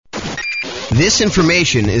This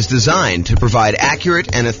information is designed to provide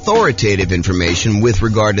accurate and authoritative information with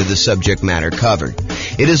regard to the subject matter covered.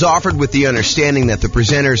 It is offered with the understanding that the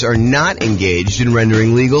presenters are not engaged in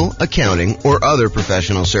rendering legal, accounting, or other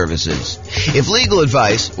professional services. If legal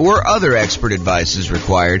advice or other expert advice is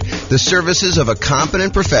required, the services of a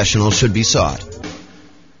competent professional should be sought.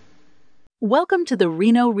 Welcome to the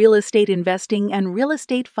Reno Real Estate Investing and Real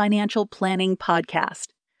Estate Financial Planning Podcast.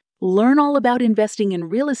 Learn all about investing in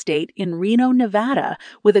real estate in Reno, Nevada,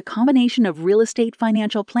 with a combination of real estate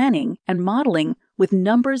financial planning and modeling with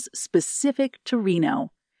numbers specific to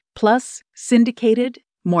Reno, plus syndicated,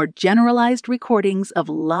 more generalized recordings of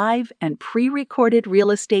live and pre-recorded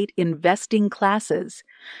real estate investing classes,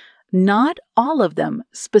 not all of them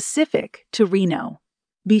specific to Reno.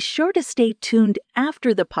 Be sure to stay tuned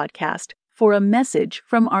after the podcast for a message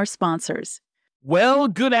from our sponsors. Well,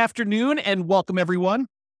 good afternoon and welcome everyone.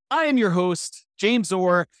 I am your host, James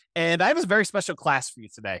Orr, and I have a very special class for you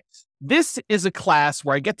today. This is a class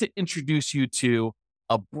where I get to introduce you to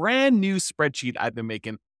a brand new spreadsheet I've been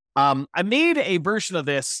making. I made a version of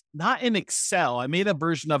this, not in Excel. I made a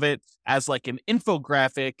version of it as like an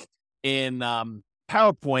infographic in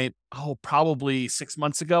PowerPoint, probably 6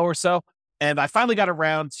 months ago or so. And I finally got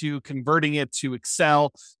around to converting it to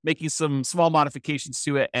Excel, making some small modifications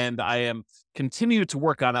to it, and I am continuing to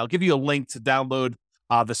work on it. I'll give you a link to download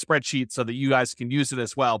the spreadsheet so that you guys can use it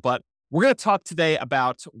as well. But we're going to talk today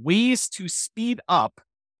about ways to speed up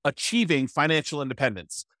achieving financial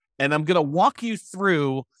independence. And I'm going to walk you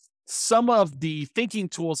through some of the thinking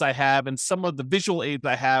tools I have and some of the visual aids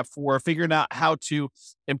I have for figuring out how to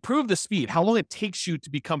improve the speed, how long it takes you to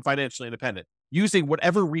become financially independent, using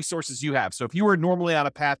whatever resources you have. So if you were normally on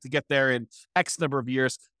a path to get there in X number of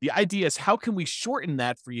years, the idea is how can we shorten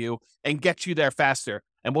that for you and get you there faster?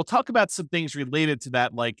 And we'll talk about some things related to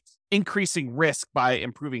that, like increasing risk by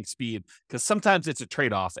improving speed, because sometimes it's a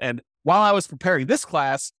trade-off. And while I was preparing this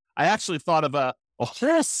class, I actually thought of a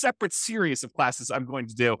whole separate series of classes I'm going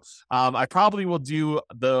to do. I probably will do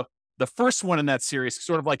the first one in that series,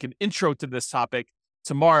 sort of like an intro to this topic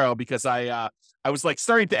tomorrow, because I was like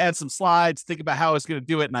starting to add some slides, think about how I was going to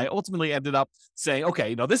do it. And I ultimately ended up saying,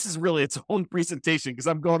 okay, this is really its own presentation because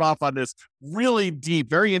I'm going off on this really deep,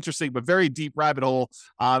 very interesting, but very deep rabbit hole.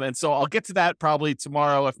 And so I'll get to that probably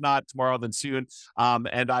tomorrow. If not tomorrow, then soon.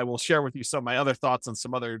 And I will share with you some of my other thoughts on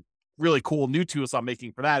some other really cool new tools I'm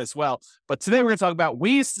making for that as well. But today we're going to talk about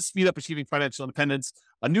ways to speed up achieving financial independence,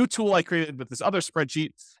 a new tool I created with this other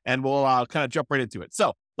spreadsheet, and we'll kind of jump right into it.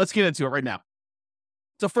 So let's get into it right now.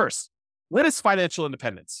 So first, what is financial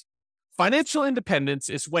independence? Financial independence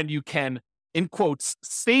is when you can, in quotes,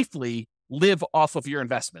 safely live off of your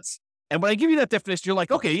investments. And when I give you that definition, you're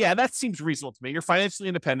like, okay, yeah, that seems reasonable to me. You're financially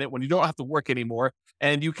independent when you don't have to work anymore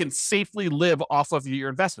and you can safely live off of your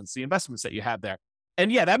investments, the investments that you have there.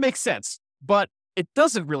 And yeah, that makes sense. But it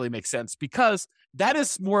doesn't really make sense because that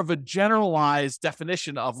is more of a generalized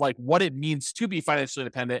definition of like what it means to be financially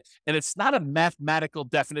independent. And it's not a mathematical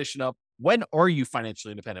definition of when are you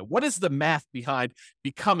financially independent? What is the math behind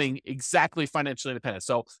becoming exactly financially independent?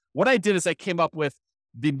 So what I did is I came up with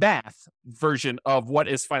the math version of what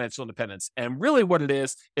is financial independence. And really what it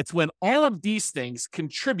is, it's when all of these things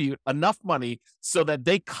contribute enough money so that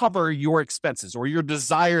they cover your expenses or your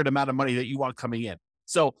desired amount of money that you want coming in.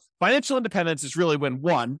 So financial independence is really when,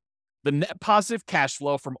 one, the net positive cash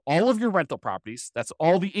flow from all of your rental properties, that's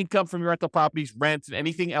all the income from your rental properties, rent, and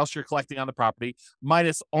anything else you're collecting on the property,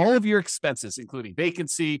 minus all of your expenses, including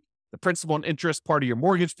vacancy, the principal and interest part of your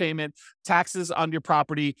mortgage payment, taxes on your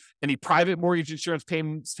property, any private mortgage insurance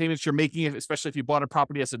payments you're making, especially if you bought a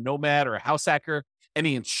property as a nomad or a house hacker,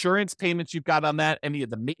 any insurance payments you've got on that, any of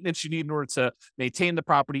the maintenance you need in order to maintain the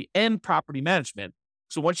property, and property management.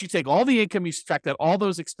 So once you take all the income, you subtract out all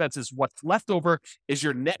those expenses, what's left over is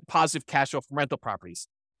your net positive cash flow from rental properties.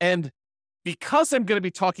 And because I'm going to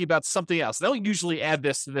be talking about something else, I don't usually add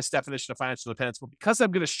this to this definition of financial independence, but because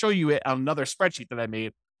I'm going to show you it on another spreadsheet that I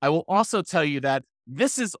made, I will also tell you that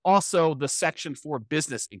this is also the section for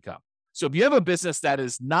business income. So if you have a business that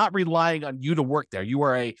is not relying on you to work there, you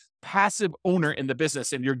are a passive owner in the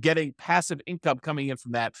business and you're getting passive income coming in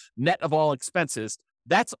from that net of all expenses,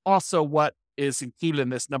 that's also what is included in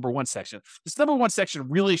this number one section. This number one section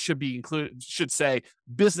really should say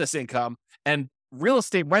business income, and real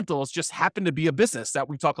estate rentals just happen to be a business that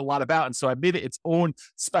we talk a lot about. And so I made it its own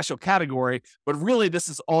special category, but really this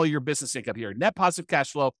is all your business income here. Net positive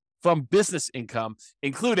cash flow from business income,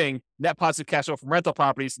 including net positive cash flow from rental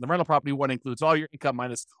properties. And the rental property one includes all your income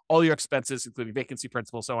minus all your expenses, including vacancy,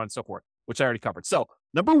 principal, so on and so forth, which I already covered. So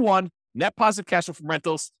number one, net positive cash flow from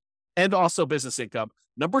rentals and also business income.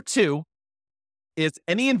 Number two, is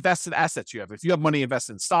any invested assets you have. If you have money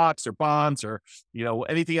invested in stocks or bonds or,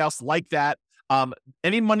 anything else like that,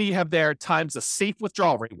 any money you have there times a safe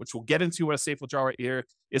withdrawal rate, which we'll get into what a safe withdrawal rate here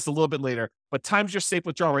is a little bit later, but times your safe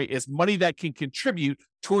withdrawal rate is money that can contribute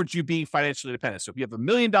towards you being financially independent. So if you have $1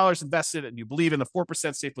 million invested and you believe in the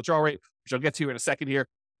 4% safe withdrawal rate, which I'll get to in a second here,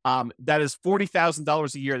 that is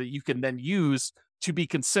 $40,000 a year that you can then use to be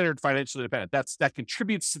considered financially independent. That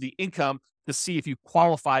contributes to the income to see if you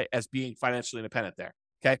qualify as being financially independent there.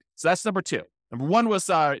 Okay. So that's number two. Number one was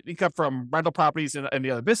income from rental properties and the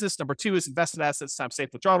other business. Number two is invested assets times safe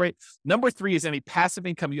withdrawal rate. Number three is any passive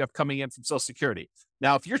income you have coming in from Social Security.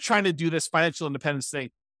 Now, if you're trying to do this financial independence thing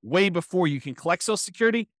way before you can collect Social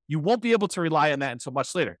Security, you won't be able to rely on that until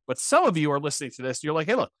much later. But some of you are listening to this, you're like,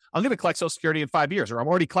 hey, look, I'm going to collect Social Security in 5 years, or I'm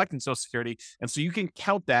already collecting Social Security. And so you can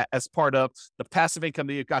count that as part of the passive income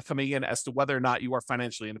that you've got coming in as to whether or not you are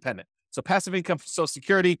financially independent. So passive income from Social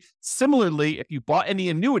Security. Similarly, if you bought any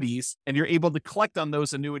annuities and you're able to collect on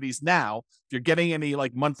those annuities now, if you're getting any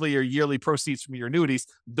like monthly or yearly proceeds from your annuities,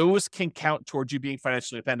 those can count towards you being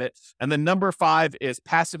financially independent. And then number five is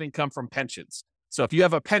passive income from pensions. So if you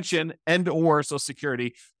have a pension and or Social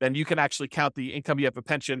Security, then you can actually count the income you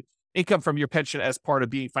have income from your pension as part of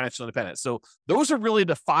being financially independent. So those are really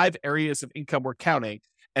the 5 areas of income we're counting.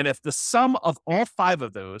 And if the sum of all 5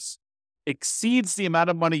 of those exceeds the amount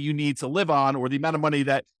of money you need to live on, or the amount of money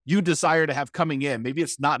that you desire to have coming in, maybe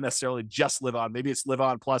it's not necessarily just live on, maybe it's live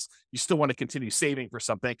on plus you still want to continue saving for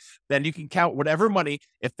something, then you can count whatever money.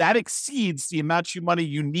 If that exceeds the amount of money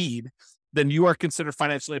you need, then you are considered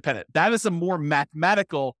financially independent. That is a more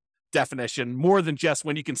mathematical definition, more than just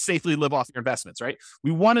when you can safely live off your investments, right?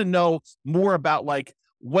 We want to know more about like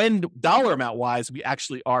when dollar amount wise, we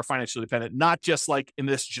actually are financially independent, not just like in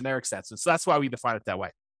this generic sense. And so that's why we define it that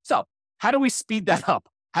way. So how do we speed that up?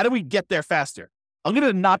 How do we get there faster? I'm going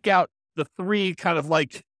to knock out the 3 kind of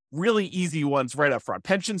like really easy ones right up front: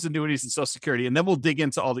 pensions, annuities, and Social Security. And then we'll dig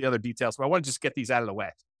into all the other details. But I want to just get these out of the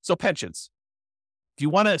way. So pensions. If you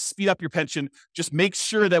want to speed up your pension, just make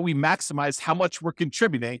sure that we maximize how much we're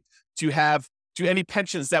contributing to any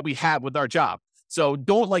pensions that we have with our job. So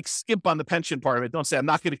don't like skimp on the pension part of it. Don't say, I'm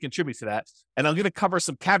not going to contribute to that. And I'm going to cover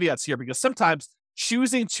some caveats here, because sometimes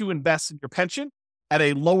choosing to invest in your pension at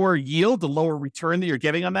a lower yield, the lower return that you're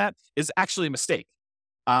getting on that, is actually a mistake.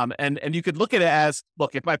 And you could look at it as,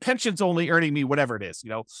 look, if my pension's only earning me whatever it is,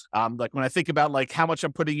 like when I think about like how much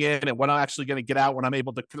I'm putting in and when I'm actually going to get out when I'm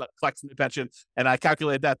able to collect the pension, and I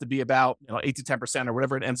calculate that to be about 8 to 10% or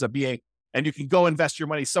whatever it ends up being, and you can go invest your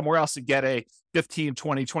money somewhere else and get a 15,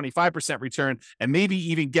 20, 25% return, and maybe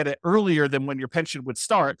even get it earlier than when your pension would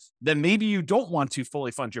start, then maybe you don't want to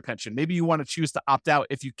fully fund your pension. Maybe you want to choose to opt out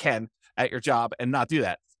if you can at your job and not do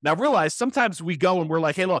that. Now realize sometimes we go and we're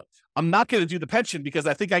like, hey, look, I'm not going to do the pension because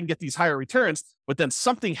I think I can get these higher returns, but then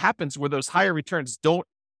something happens where those higher returns don't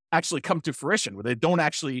actually come to fruition, where they don't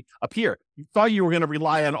actually appear. You thought you were going to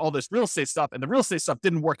rely on all this real estate stuff, and the real estate stuff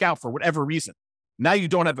didn't work out for whatever reason. Now you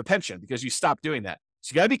don't have a pension because you stopped doing that.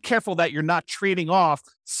 So you got to be careful that you're not trading off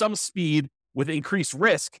some speed with increased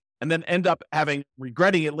risk and then end up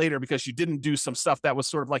regretting it later because you didn't do some stuff that was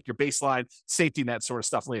sort of like your baseline safety net sort of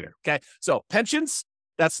stuff later. Okay. So pensions,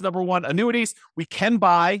 that's number one. Annuities, we can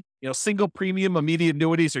buy, single premium immediate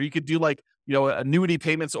annuities, or you could do like, annuity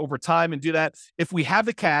payments over time and do that if we have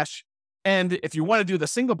the cash. And if you want to do the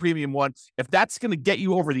single premium one, if that's going to get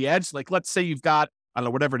you over the edge, like let's say you've got, I don't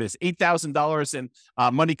know, whatever it is, $8,000 in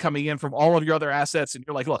money coming in from all of your other assets. And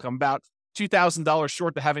you're like, look, I'm about $2,000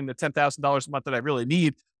 short to having the $10,000 a month that I really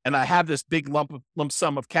need. And I have this big lump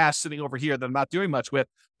sum of cash sitting over here that I'm not doing much with.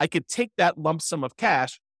 I could take that lump sum of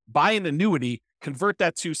cash, buy an annuity, convert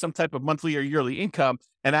that to some type of monthly or yearly income,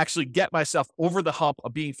 and actually get myself over the hump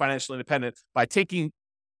of being financially independent by taking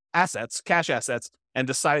cash assets, and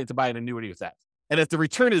deciding to buy an annuity with that. And if the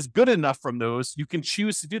return is good enough from those, you can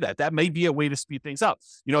choose to do that. That may be a way to speed things up.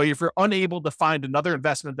 If you're unable to find another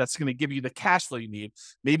investment that's going to give you the cash flow you need,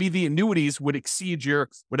 maybe the annuities would exceed your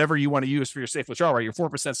whatever you want to use for your safe withdrawal rate, your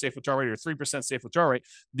 4% safe withdrawal rate, or 3% safe withdrawal rate.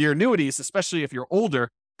 The annuities, especially if you're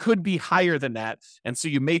older, could be higher than that. And so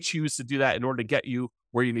you may choose to do that in order to get you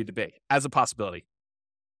where you need to be as a possibility.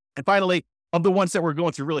 And finally, of the ones that we're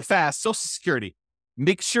going through really fast, Social Security.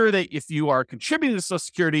 Make sure that if you are contributing to Social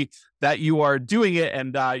Security, that you are doing it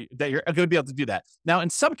and that you're going to be able to do that. Now, in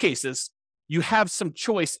some cases, you have some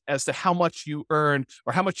choice as to how much you earn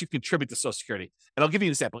or how much you contribute to Social Security. And I'll give you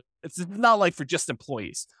an example. It's not like for just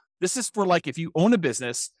employees. This is for like if you own a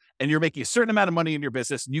business and you're making a certain amount of money in your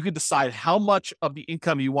business, and you can decide how much of the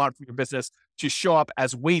income you want from your business to show up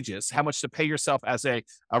as wages, how much to pay yourself as a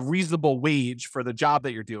reasonable wage for the job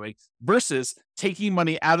that you're doing versus taking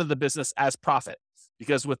money out of the business as profit.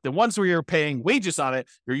 Because with the ones where you're paying wages on it,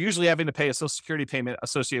 you're usually having to pay a Social Security payment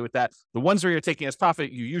associated with that. The ones where you're taking as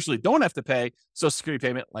profit, you usually don't have to pay Social Security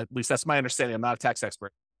payment. At least that's my understanding. I'm not a tax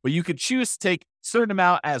expert. But you could choose to take a certain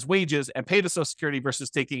amount as wages and pay the Social Security versus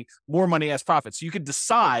taking more money as profit. So you could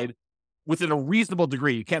decide within a reasonable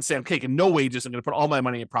degree. You can't say, I'm taking no wages, I'm going to put all my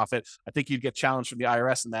money in profit. I think you'd get challenged from the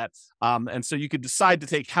IRS in that. And so you could decide to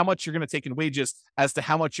take how much you're going to take in wages as to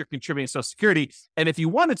how much you're contributing to Social Security. And if you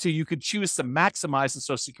wanted to, you could choose to maximize the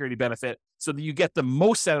Social Security benefit so that you get the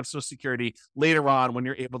most out of Social Security later on when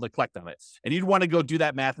you're able to collect on it. And you'd want to go do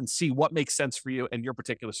that math and see what makes sense for you in your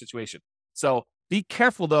particular situation. So be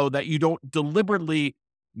careful, though, that you don't deliberately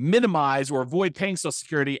minimize or avoid paying Social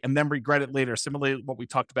Security and then regret it later. Similarly, what we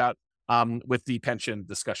talked about with the pension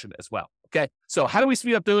discussion as well. Okay. So how do we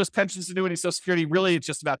speed up those pensions, annuities, Social Security? Really, it's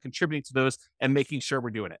just about contributing to those and making sure we're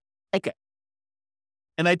doing it. Okay.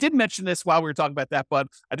 And I did mention this while we were talking about that, but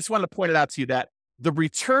I just wanted to point it out to you that the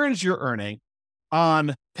returns you're earning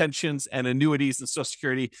on pensions and annuities and Social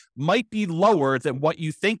Security might be lower than what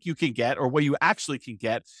you think you can get or what you actually can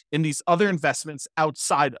get in these other investments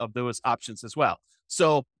outside of those options as well.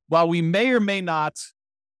 So while we may or may not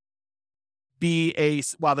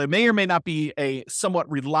while there may or may not be a somewhat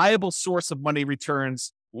reliable source of money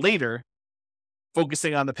returns later,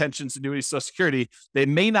 focusing on the pensions, annuities, Social Security, they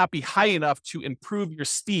may not be high enough to improve your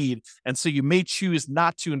speed. And so you may choose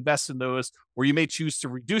not to invest in those, or you may choose to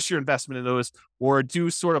reduce your investment in those, or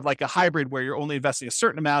do sort of like a hybrid where you're only investing a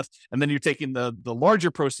certain amount, and then you're taking the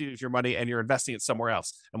larger proceeds of your money and you're investing it somewhere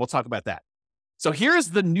else. And we'll talk about that. So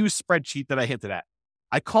here's the new spreadsheet that I hinted at.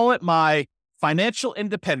 I call it my financial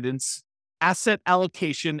independence, asset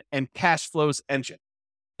allocation, and cash flows engine.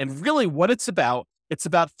 And really what it's about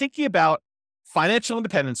thinking about financial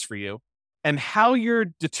independence for you and how you're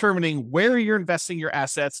determining where you're investing your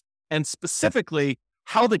assets, and specifically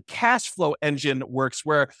how the cash flow engine works,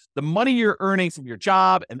 where the money you're earning from your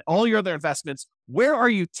job and all your other investments, where are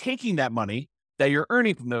you taking that money that you're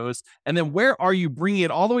earning from those? And then where are you bringing it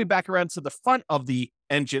all the way back around to the front of the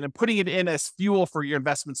engine and putting it in as fuel for your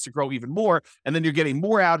investments to grow even more? And then you're getting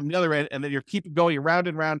more out on the other end, and then you're keeping going around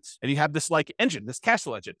and around, and you have this like engine, this cash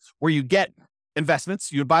flow engine, where you get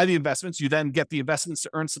investments, you buy the investments, you then get the investments to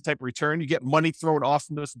earn some type of return, you get money thrown off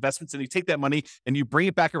from those investments, and you take that money and you bring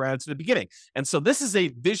it back around to the beginning. And so this is a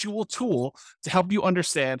visual tool to help you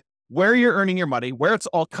understand where you're earning your money, where it's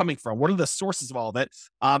all coming from, what are the sources of all of it,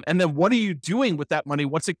 and then what are you doing with that money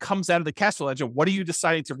once it comes out of the cash flow engine? What are you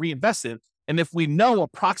deciding to reinvest in? And if we know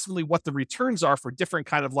approximately what the returns are for different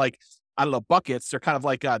kind of like, I don't know, buckets, they're kind of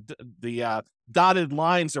like the dotted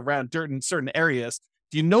lines around certain areas.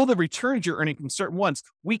 Do you know the returns you're earning from certain ones?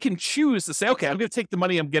 We can choose to say, okay, I'm going to take the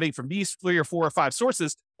money I'm getting from these 3 or 4 or 5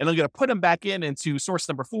 sources, and I'm going to put them back into source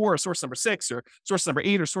number 4 or source number 6 or source number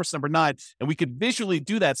 8 or source number 9. And we could visually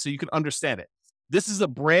do that so you can understand it. This is a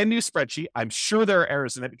brand new spreadsheet. I'm sure there are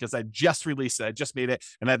errors in it because I just released it. I just made it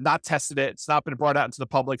and I've not tested it. It's not been brought out into the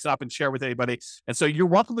public. It's not been shared with anybody. And so you're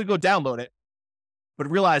welcome to go download it,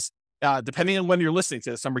 but realize, depending on when you're listening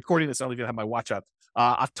to this, I'm recording this. I don't even have my watch up.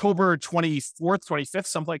 October 24th, 25th,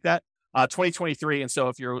 something like that, 2023. And so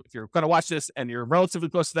if you're going to watch this and you're relatively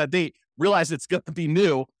close to that date, realize it's going to be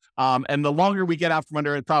new. And the longer we get out from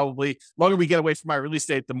under it, probably longer we get away from my release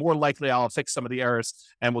date, the more likely I'll fix some of the errors,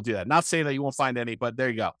 and we'll do that. Not saying that you won't find any, but there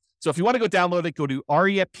you go. So if you want to go download it, go to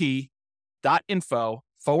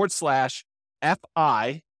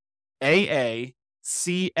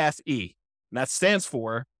refp.info/FIAACFE. And that stands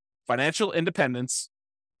for Financial Independence,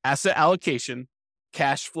 Asset Allocation,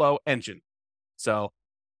 Cash Flow Engine. So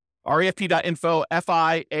refp.info,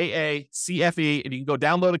 FIAACFE, and you can go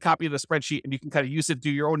download a copy of the spreadsheet and you can kind of use it, do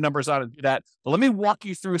your own numbers on it, and do that. But let me walk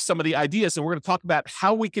you through some of the ideas, and we're going to talk about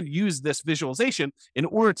how we can use this visualization in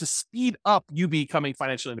order to speed up you becoming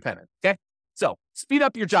financially independent. Okay. So speed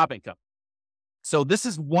up your job income. So this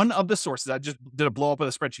is one of the sources. I just did a blow up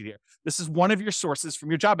of the spreadsheet here. This is one of your sources from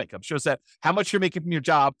your job income. Shows that how much you're making from your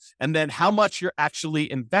job and then how much you're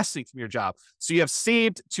actually investing from your job. So you have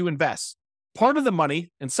saved to invest. Part of the money,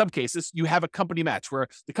 in some cases, you have a company match where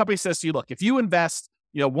the company says to you, look, if you invest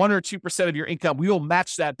 1 or 2% of your income, we will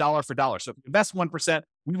match that dollar for dollar. So if you invest 1%,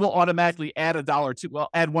 we will automatically add add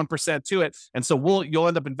 1% to it. And so you'll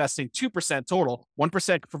end up investing 2% total,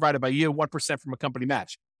 1% provided by you, 1% from a company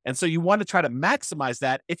match. And so you want to try to maximize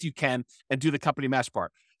that if you can and do the company match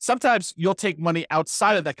part. Sometimes you'll take money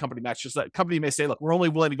outside of that company match. Just that company may say, look, we're only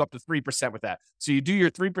willing to go up to 3% with that. So you do your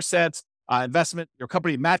 3% investment, your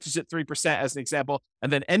company matches it 3% as an example.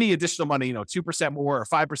 And then any additional money, 2% more or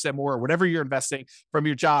 5% more or whatever you're investing from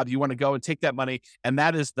your job, you want to go and take that money. And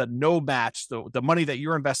that is the no match, the money that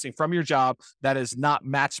you're investing from your job that is not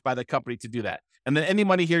matched by the company to do that. And then any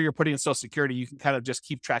money here you're putting in Social Security, you can kind of just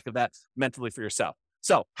keep track of that mentally for yourself.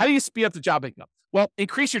 So how do you speed up the job income? Well,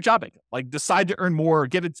 increase your job income. Like decide to earn more,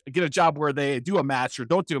 get a job where they do a match or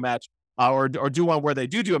don't do a match, or do one where they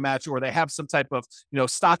do a match, or they have some type of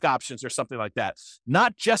stock options or something like that.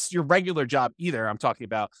 Not just your regular job either.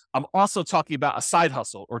 I'm also talking about a side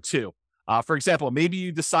hustle or two. For example, maybe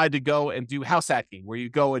you decide to go and do house hacking, where you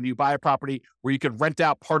go and you buy a property where you can rent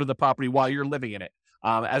out part of the property while you're living in it.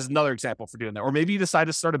 As another example for doing that. Or maybe you decide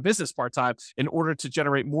to start a business part-time in order to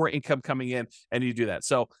generate more income coming in, and you do that.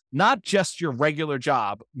 So not just your regular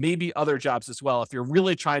job, maybe other jobs as well. If you're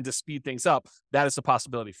really trying to speed things up, that is a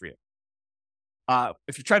possibility for you.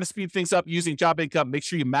 If you're trying to speed things up using job income, make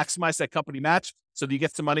sure you maximize that company match so that you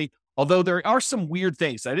get some money. Although there are some weird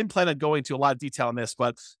things. I didn't plan on going into a lot of detail on this,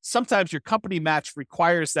 but sometimes your company match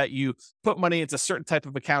requires that you put money into certain type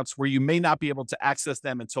of accounts where you may not be able to access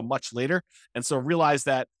them until much later. And so realize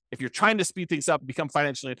that if you're trying to speed things up and become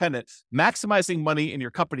financially independent, maximizing money in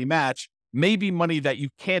your company match may be money that you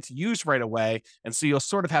can't use right away. And so you'll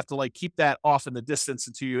sort of have to keep that off in the distance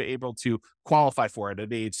until you're able to qualify for it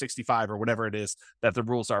at age 65 or whatever it is that the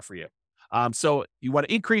rules are for you. So you want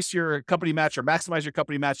to increase your company match or maximize your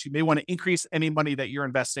company match. You may want to increase any money that you're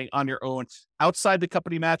investing on your own outside the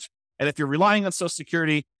company match. And if you're relying on Social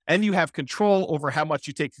Security and you have control over how much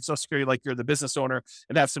you take from Social Security, like you're the business owner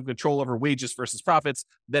and have some control over wages versus profits,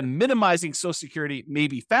 then minimizing Social Security may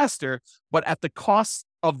be faster, but at the cost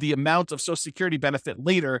of the amount of Social Security benefit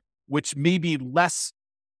later, which may be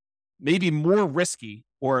more risky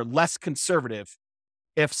or less conservative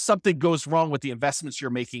if something goes wrong with the investments you're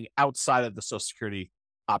making outside of the Social Security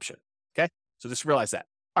option. Okay. So just realize that.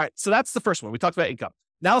 All right. So that's the first one. We talked about income.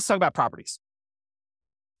 Now let's talk about properties.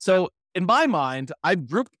 So in my mind, I've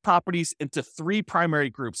grouped properties into three primary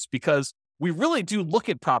groups because we really do look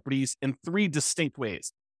at properties in three distinct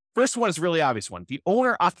ways. First one is a really obvious one, the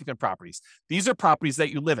owner-occupant properties. These are properties that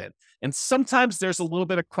you live in. And sometimes there's a little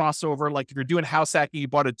bit of crossover, like if you're doing house hacking, you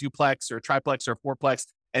bought a duplex or a triplex or a fourplex,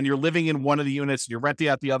 and you're living in one of the units and you're renting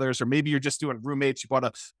out the others, or maybe you're just doing roommates. You bought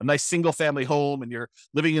a nice single family home and you're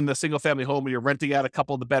living in the single family home and you're renting out a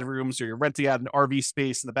couple of the bedrooms, or you're renting out an RV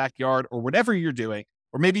space in the backyard, or whatever you're doing.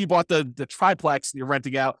 Or maybe you bought the triplex and you're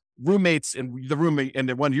renting out roommates in the room and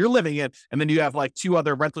the one you're living in. And then you have two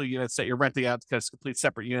other rental units that you're renting out because complete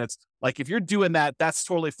separate units. If you're doing that, that's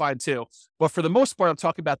totally fine too. But for the most part, I'm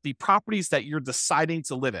talking about the properties that you're deciding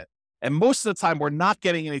to live in. And most of the time, we're not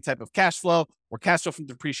getting any type of cash flow or cash flow from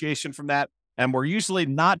depreciation from that. And we're usually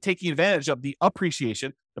not taking advantage of the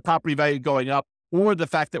appreciation, the property value going up, or the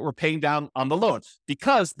fact that we're paying down on the loan,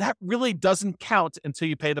 because that really doesn't count until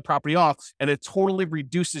you pay the property off, and it totally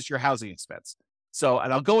reduces your housing expense. So,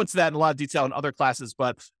 and I'll go into that in a lot of detail in other classes,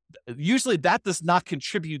 but usually that does not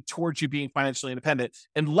contribute towards you being financially independent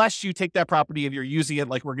unless you take that property and you're using it,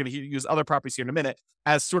 like we're going to use other properties here in a minute,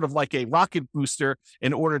 as sort of like a rocket booster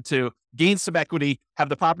in order to gain some equity, have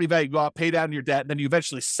the property value go up, pay down your debt, and then you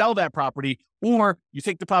eventually sell that property, or you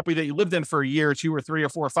take the property that you lived in for a year or two or three or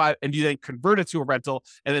four or five, and you then convert it to a rental.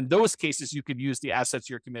 And in those cases, you could use the assets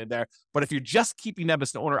you're committed there. But if you're just keeping them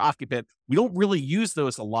as an owner occupant, we don't really use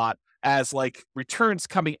those a lot as returns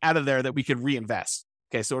coming out of there that we could reinvest.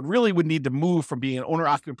 Okay, so it really would need to move from being an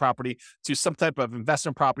owner-occupant property to some type of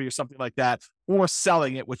investment property or something like that, or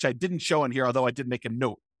selling it, which I didn't show in here, although I did make a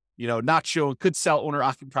note. Not show could sell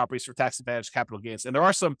owner-occupant properties for tax advantage capital gains. And there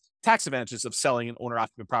are some tax advantages of selling an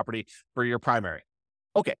owner-occupant property for your primary.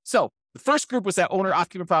 Okay, so the first group was that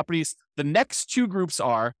owner-occupant properties. The next two groups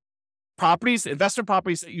are properties, investment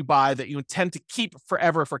properties that you buy that you intend to keep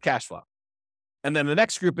forever for cash flow. And then the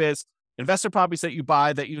next group is investment properties that you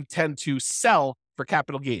buy that you intend to sell for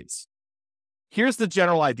capital gains. Here's the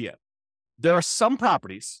general idea. There are some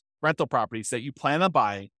properties, rental properties, that you plan on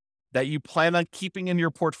buying, that you plan on keeping in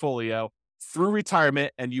your portfolio through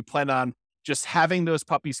retirement, and you plan on just having those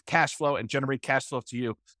puppies cash flow and generate cash flow to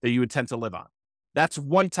you that you intend to live on. That's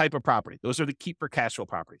one type of property. Those are the keep for cash flow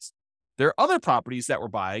properties. There are other properties that we're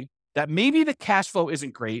buying that maybe the cash flow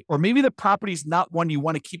isn't great, or maybe the property is not one you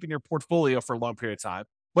want to keep in your portfolio for a long period of time,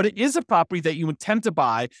 but it is a property that you intend to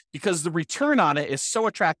buy because the return on it is so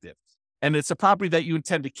attractive. And it's a property that you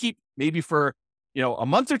intend to keep maybe for, a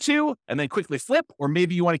month or two and then quickly flip, or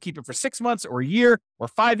maybe you want to keep it for 6 months or a year or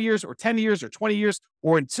 5 years or 10 years or 20 years,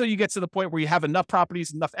 or until you get to the point where you have enough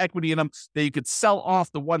properties, enough equity in them that you could sell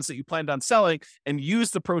off the ones that you planned on selling and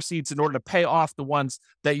use the proceeds in order to pay off the ones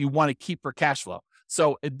that you want to keep for cash flow.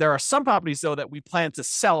 So there are some properties, though, that we plan to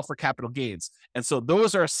sell for capital gains. And so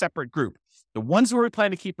those are a separate group. The ones where we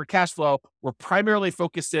plan to keep for cash flow, we're primarily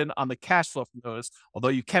focused in on the cash flow from those, although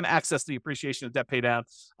you can access the appreciation of debt pay down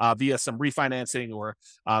via some refinancing or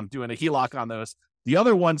doing a HELOC on those. The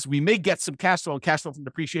other ones, we may get some cash flow and cash flow from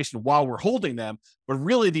depreciation while we're holding them, but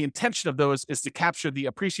really the intention of those is to capture the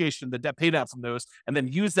appreciation, the debt pay down from those, and then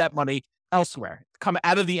use that money elsewhere, come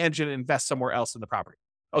out of the engine and invest somewhere else in the property.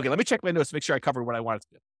 Okay, let me check my notes to make sure I covered what I wanted to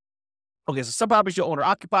do. Okay, so some properties you'll own or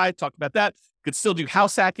occupy, talked about that. You could still do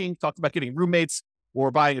house hacking, talked about getting roommates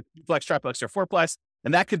or buying a duplex, triplex, or fourplex,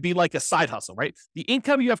 and that could be like a side hustle, right? The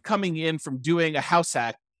income you have coming in from doing a house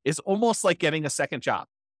hack is almost like getting a second job,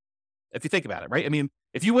 if you think about it, right? I mean,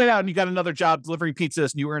 if you went out and you got another job delivering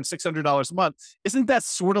pizzas and you earn $600 a month, isn't that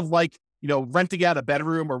sort of like, renting out a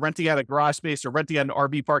bedroom or renting out a garage space or renting out an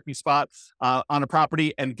RV parking spot on a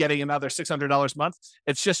property and getting another $600 a month?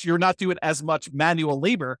 It's just you're not doing as much manual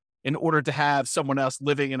labor in order to have someone else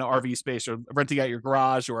living in an RV space or renting out your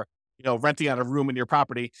garage or, renting out a room in your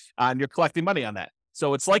property and you're collecting money on that.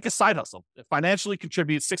 So it's like a side hustle. It financially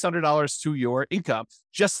contributes $600 to your income,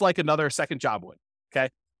 just like another second job would. Okay.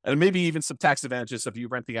 And maybe even some tax advantages of you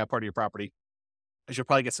renting out part of your property, as you'll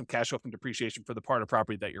probably get some cash flow from depreciation for the part of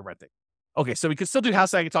property that you're renting. Okay, so we can still do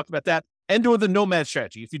house hacking, talked about that, and or the nomad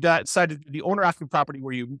strategy. If you decide to do the owner-occupant property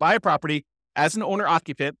where you buy a property as an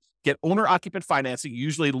owner-occupant, get owner-occupant financing,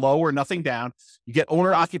 usually low or nothing down. You get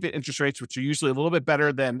owner-occupant interest rates, which are usually a little bit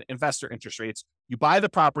better than investor interest rates. You buy the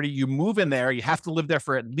property, you move in there, you have to live there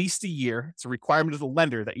for at least a year. It's a requirement of the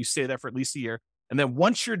lender that you stay there for at least a year. And then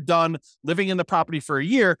once you're done living in the property for a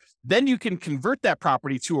year, then you can convert that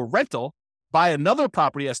property to a rental, buy another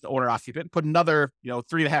property as the owner occupant, put another,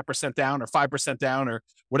 3.5% down or 5% down or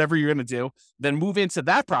whatever you're going to do, then move into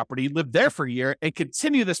that property, live there for a year and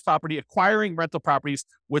continue this property, acquiring rental properties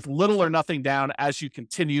with little or nothing down as you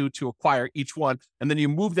continue to acquire each one. And then you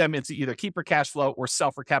move them into either keep for cash flow or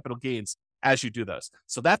sell for capital gains as you do those.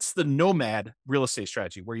 So that's the nomad real estate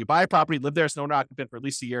strategy, where you buy a property, live there as an owner occupant for at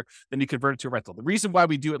least a year, then you convert it to a rental. The reason why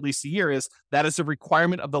we do at least a year is that is a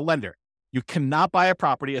requirement of the lender. You cannot buy a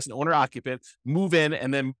property as an owner occupant, move in,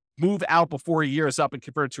 and then move out before a year is up and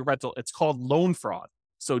convert it to a rental. It's called loan fraud.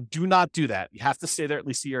 So do not do that. You have to stay there at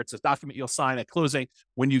least a year. It's a document you'll sign at closing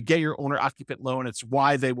when you get your owner occupant loan. It's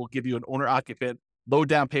why they will give you an owner occupant low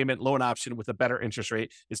down payment loan option with a better interest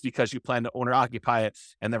rate, is because you plan to owner occupy it.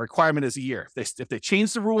 And the requirement is a year. If they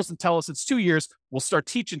change the rules and tell us it's 2 years, we'll start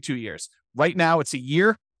teaching 2 years. Right now it's a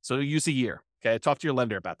year. So use a year. Okay. Talk to your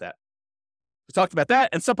lender about that. We talked about that.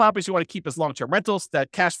 And some properties you want to keep as long-term rentals.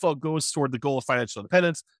 That cash flow goes toward the goal of financial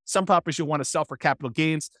independence. Some properties you'll want to sell for capital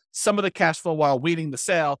gains. Some of the cash flow while waiting the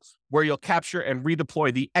sale, where you'll capture and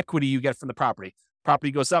redeploy the equity you get from the property.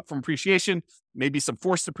 Property goes up from appreciation, maybe some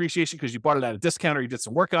forced appreciation because you bought it at a discount or you did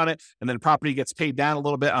some work on it, and then property gets paid down a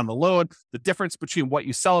little bit on the loan. The difference between what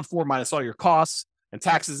you sell it for minus all your costs and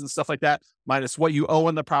taxes and stuff like that, minus what you owe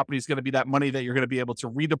on the property, is going to be that money that you're going to be able to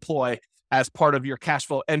redeploy as part of your cash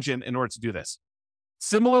flow engine in order to do this.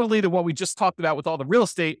 Similarly to what we just talked about with all the real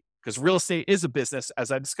estate, because real estate is a business,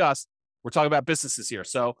 as I discussed, we're talking about businesses here.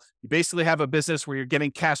 So you basically have a business where you're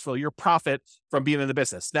getting cash flow, your profit from being in the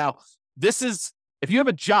business. Now, this is, if you have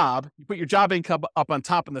a job, you put your job income up on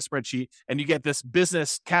top in the spreadsheet and you get this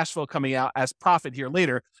business cash flow coming out as profit here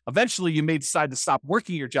later. Eventually, you may decide to stop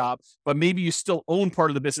working your job, but maybe you still own part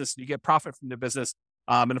of the business and you get profit from the business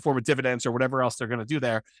in the form of dividends or whatever else they're going to do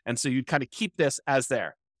there. And so you kind of keep this as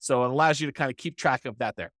there. So it allows you to kind of keep track of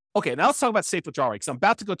that there. Okay, now let's talk about safe withdrawal rate, because I'm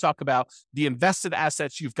about to go talk about the invested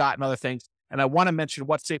assets you've got and other things. And I want to mention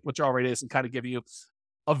what safe withdrawal rate is and kind of give you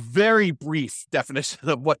a very brief definition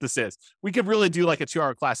of what this is. We could really do like a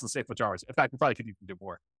 2-hour class on safe withdrawal rates. In fact, we probably could even do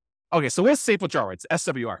more. Okay, so where's safe withdrawal rates?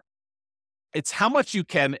 SWR. It's how much you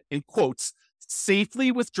can, in quotes,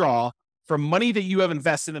 safely withdraw from money that you have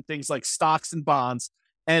invested in things like stocks and bonds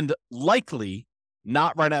and likely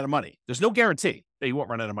not run out of money. There's no guarantee that you won't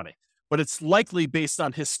run out of money, but it's likely based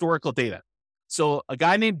on historical data. So a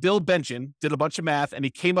guy named Bill Bengen did a bunch of math and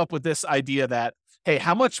he came up with this idea that, hey,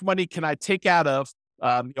 how much money can I take out of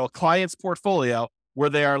a client's portfolio where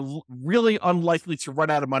they are really unlikely to run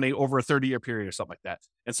out of money over a 30-year period or something like that.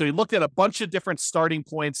 And so he looked at a bunch of different starting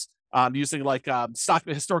points using like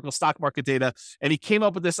historical stock market data. And he came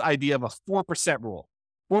up with this idea of a 4% rule.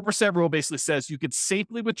 4% rule basically says you could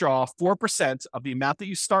safely withdraw 4% of the amount that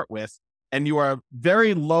you start with, and you are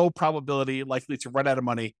very low probability likely to run out of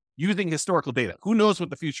money using historical data. Who knows what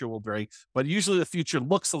the future will bring, but usually the future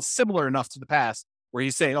looks similar enough to the past where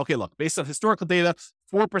he's saying, okay, look, based on historical data,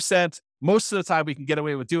 4%, most of the time we can get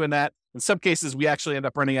away with doing that. In some cases, we actually end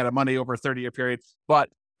up running out of money over a 30-year period, but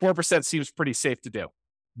 4% seems pretty safe to do.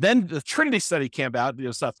 Then the Trinity study came out. There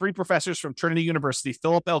was 3 professors from Trinity University,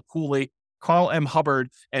 Philip L. Cooley, Carl M. Hubbard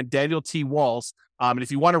and Daniel T. Walls. And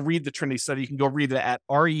if you want to read the Trinity study, you can go read it at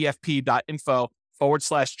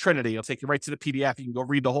refp.info/Trinity. It'll take you right to the PDF. You can go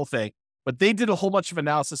read the whole thing. But they did a whole bunch of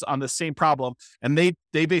analysis on the same problem. And they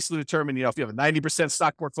basically determined, if you have a 90%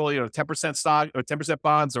 stock portfolio or 10% stock or 10%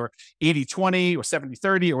 bonds or 80-20 or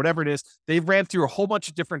 70-30 or whatever it is, they ran through a whole bunch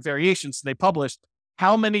of different variations. And they published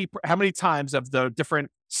how many times of the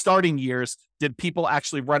different starting years did people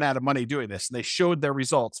actually run out of money doing this. And they showed their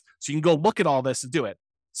results. So you can go look at all this and do it.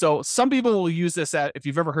 So some people will use this if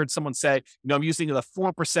you've ever heard someone say, I'm using the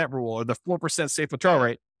 4% rule or the 4% safe withdrawal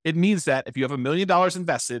rate. It means that if you have $1 million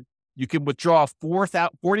invested, you can withdraw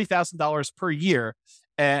 $40,000 per year,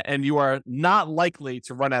 and you are not likely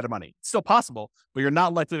to run out of money. It's still possible, but you're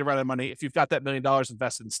not likely to run out of money if you've got that $1 million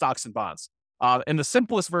invested in stocks and bonds. In the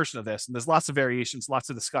simplest version of this, and there's lots of variations, lots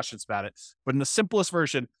of discussions about it, but in the simplest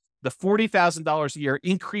version, the $40,000 a year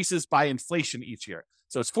increases by inflation each year.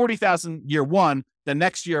 So it's $40,000 year one, the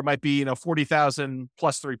next year might be, $40,000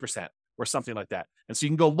 plus 3% or something like that. And so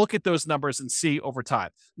you can go look at those numbers and see over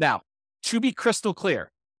time. Now, to be crystal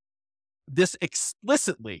clear, this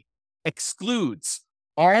explicitly excludes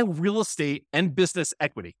all real estate and business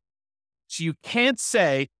equity. So you can't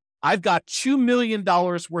say, I've got $2 million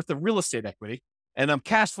worth of real estate equity and I'm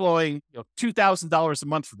cash flowing $2,000 a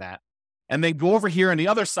month from that. And then go over here on the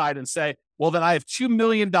other side and say, well, then I have $2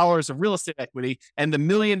 million of real estate equity and $1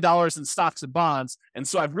 million in stocks and bonds. And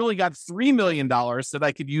so I've really got $3 million that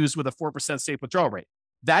I could use with a 4% safe withdrawal rate.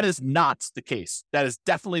 That is not the case. That is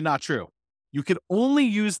definitely not true. You can only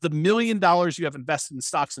use the $1 million you have invested in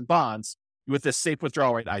stocks and bonds with this safe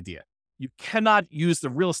withdrawal rate idea. You cannot use the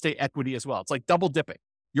real estate equity as well. It's like double dipping.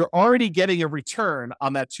 You're already getting a return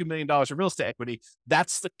on that $2 million of real estate equity.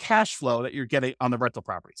 That's the cash flow that you're getting on the rental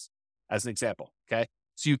properties, as an example. Okay.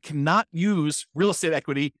 So you cannot use real estate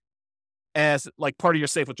equity as like part of your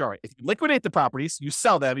safe withdrawal rate. If you liquidate the properties, you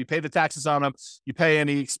sell them, you pay the taxes on them, you pay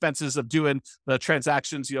any expenses of doing the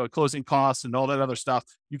transactions, closing costs and all that other stuff.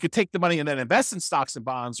 You could take the money and then invest in stocks and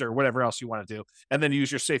bonds or whatever else you want to do, and then use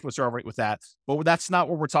your safe withdrawal rate with that. But that's not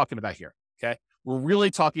what we're talking about here. Okay. We're really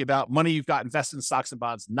talking about money you've got invested in stocks and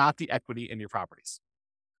bonds, not the equity in your properties.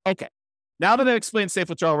 Okay. Now that I explained safe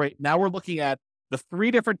withdrawal rate, now we're looking at the 3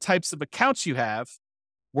 different types of accounts you have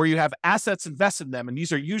where you have assets invested in them. And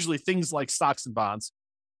these are usually things like stocks and bonds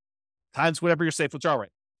times whatever your safe withdrawal rate.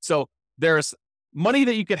 So there's money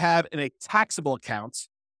that you could have in a taxable account.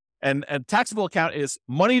 And a taxable account is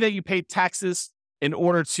money that you pay taxes in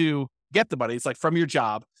order to get the money. It's like from your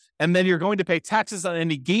job. And then you're going to pay taxes on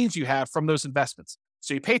any gains you have from those investments.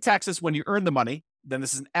 So you pay taxes when you earn the money. Then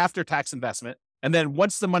this is an after-tax investment. And then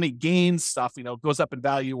once the money gains stuff, goes up in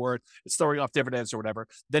value or it's throwing off dividends or whatever,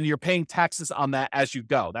 then you're paying taxes on that as you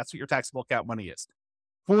go. That's what your taxable account money is.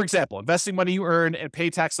 For example, investing money you earn and pay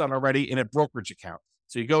tax on already in a brokerage account.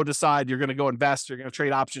 So you go decide you're going to go invest, you're going to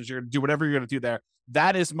trade options, you're going to do whatever you're going to do there.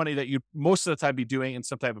 That is money that you most of the time be doing in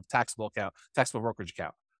some type of taxable account, taxable brokerage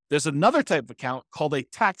account. There's another type of account called a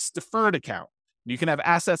tax deferred account. You can have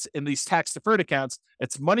assets in these tax deferred accounts.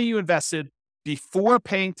 It's money you invested before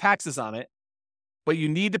paying taxes on it, but you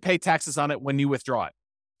need to pay taxes on it when you withdraw it.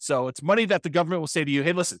 So it's money that the government will say to you,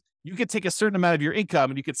 hey, listen, you can take a certain amount of your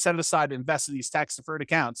income and you could set it aside and invest in these tax deferred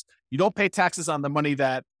accounts. You don't pay taxes on the money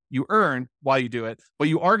that you earn while you do it, but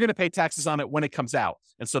you are going to pay taxes on it when it comes out.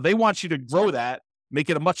 And so they want you to grow that, make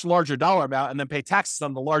it a much larger dollar amount, and then pay taxes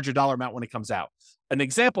on the larger dollar amount when it comes out. An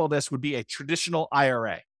example of this would be a traditional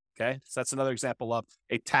IRA. Okay. So that's another example of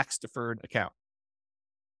a tax deferred account.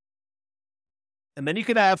 And then you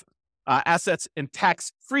could have assets in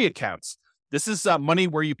tax-free accounts. This is money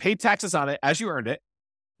where you pay taxes on it as you earned it,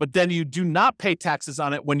 but then you do not pay taxes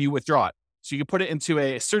on it when you withdraw it. So you can put it into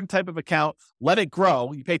a certain type of account, let it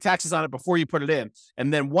grow. You pay taxes on it before you put it in.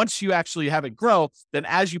 And then once you actually have it grow, then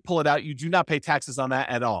as you pull it out, you do not pay taxes on that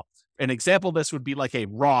at all. An example of this would be like a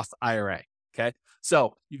Roth IRA. Okay.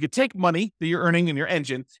 So you could take money that you're earning in your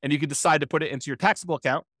engine and you could decide to put it into your taxable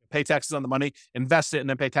account, pay taxes on the money, invest it, and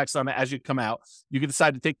then pay taxes on it as you come out. You can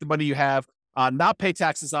decide to take the money you have, not pay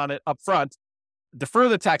taxes on it up front, defer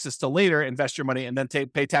the taxes till later, invest your money, and then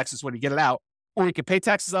pay taxes when you get it out. Or you can pay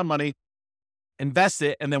taxes on money, invest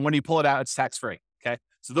it, and then when you pull it out, it's tax-free. Okay.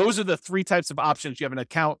 So those are the 3 types of options. You have an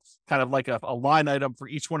account, kind of like a line item for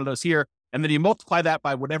each one of those here. And then you multiply that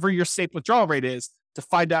by whatever your safe withdrawal rate is to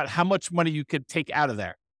find out how much money you could take out of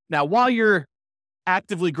there. Now, while you're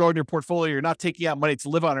actively growing your portfolio, you're not taking out money to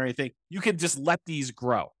live on or anything, you can just let these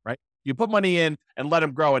grow, right? You put money in and let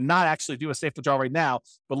them grow and not actually do a safe withdrawal right now.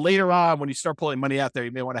 But later on, when you start pulling money out there,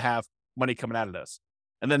 you may want to have money coming out of those.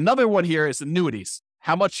 And then another one here is annuities.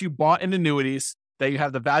 How much you bought in annuities that you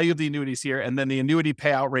have the value of the annuities here, and then the annuity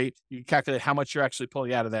payout rate, you can calculate how much you're actually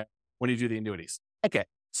pulling out of there when you do the annuities. Okay,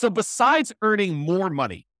 so besides earning more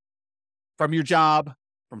money from your job,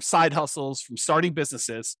 from side hustles, from starting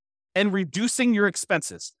businesses, and reducing your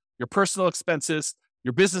expenses, your personal expenses,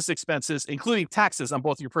 your business expenses, including taxes on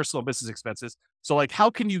both your personal and business expenses. So like, how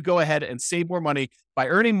can you go ahead and save more money by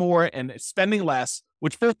earning more and spending less,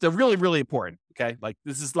 which both are really, really important. Okay. Like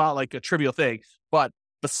this is not like a trivial thing, but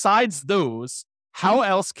besides those, how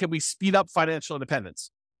else can we speed up financial independence?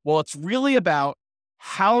 Well, it's really about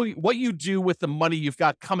what you do with the money you've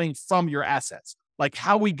got coming from your assets, like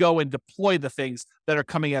how we go and deploy the things that are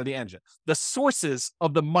coming out of the engine, the sources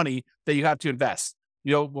of the money that you have to invest.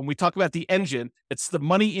 You know, when we talk about the engine, it's the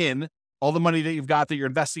money in, all the money that you've got that you're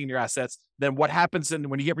investing in your assets. Then what happens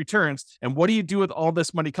when you get returns, and what do you do with all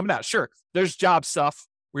this money coming out? Sure, there's job stuff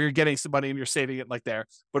where you're getting some money and you're saving it like there.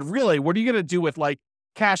 But really, what are you going to do with like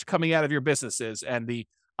cash coming out of your businesses and the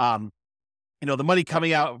money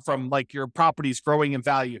coming out from like your properties growing in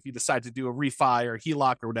value if you decide to do a refi or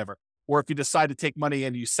HELOC or whatever, or if you decide to take money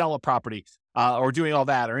and you sell a property or doing all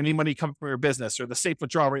that, or any money coming from your business or the safe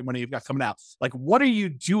withdrawal rate money you've got coming out. Like, what are you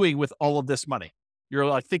doing with all of this money? You're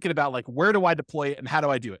like thinking about like, where do I deploy it and how do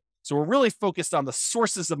I do it? So we're really focused on the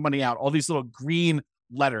sources of money out, all these little green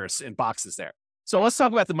letters in boxes there. So let's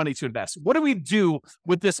talk about the money to invest. What do we do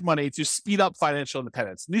with this money to speed up financial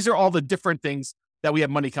independence? And these are all the different things that we have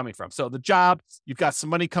money coming from. So the job, you've got some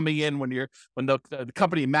money coming in when the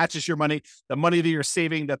company matches your money, the money that you're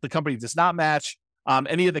saving that the company does not match.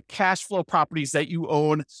 Any of the cash flow properties that you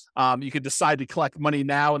own, you could decide to collect money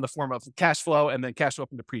now in the form of cash flow and then cash flow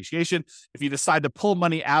from depreciation. If you decide to pull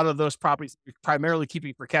money out of those properties, you're primarily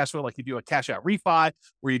keeping for cash flow, like you do a cash out refi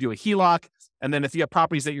or you do a HELOC. And then if you have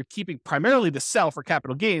properties that you're keeping primarily to sell for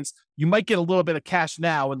capital gains, you might get a little bit of cash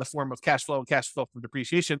now in the form of cash flow and cash flow from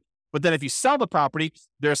depreciation. But then if you sell the property,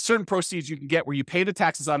 there are certain proceeds you can get where you pay the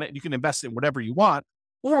taxes on it and you can invest in whatever you want.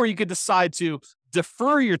 Or you could decide to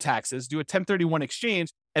defer your taxes, do a 1031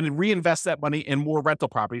 exchange, and then reinvest that money in more rental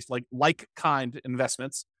properties, like kind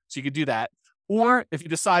investments. So you could do that. Or if you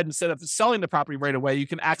decide instead of selling the property right away, you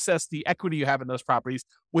can access the equity you have in those properties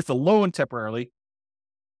with a loan temporarily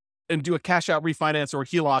and do a cash out refinance or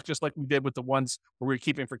HELOC, just like we did with the ones where we were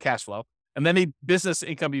keeping for cash flow. And then the business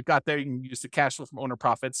income you've got there, you can use the cash flow from owner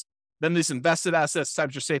profits. Then these invested assets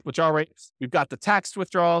times your safe withdrawal rate. We've got the tax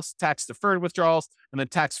withdrawals, tax deferred withdrawals, and then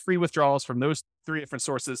tax-free withdrawals from those three different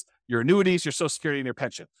sources, your annuities, your Social Security, and your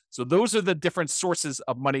pension. So those are the different sources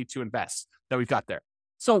of money to invest that we've got there.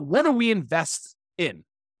 So what do we invest in?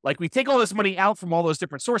 Like we take all this money out from all those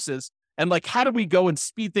different sources, and like, how do we go and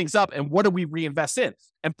speed things up? And what do we reinvest in?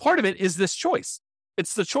 And part of it is this choice.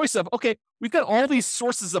 It's the choice of, okay, we've got all these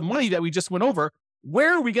sources of money that we just went over.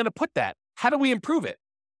 Where are we going to put that? How do we improve it?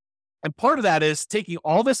 And part of that is taking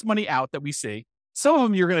all this money out that we see. Some of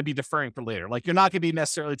them you're going to be deferring for later. Like you're not going to be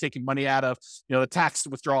necessarily taking money out of, the tax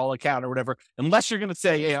withdrawal account or whatever, unless you're going to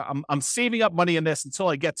say, hey, I'm saving up money in this until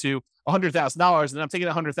I get to $100,000, and I'm taking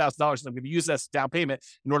 $100,000 and I'm going to use that as down payment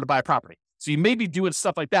in order to buy a property. So you may be doing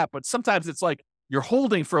stuff like that, but sometimes it's like you're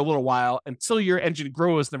holding for a little while until your engine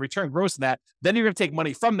grows and the return grows in that. Then you're going to take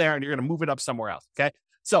money from there and you're going to move it up somewhere else. Okay.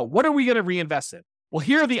 So what are we going to reinvest in? Well,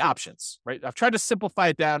 here are the options, right? I've tried to simplify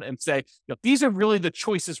it down and say, these are really the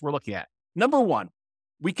choices we're looking at. Number one,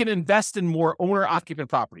 we can invest in more owner-occupant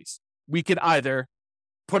properties. We could either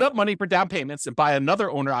put up money for down payments and buy another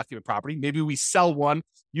owner-occupant property. Maybe we sell one,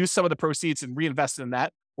 use some of the proceeds and reinvest in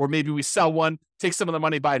that. Or maybe we sell one, take some of the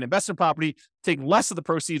money, buy an investment property, take less of the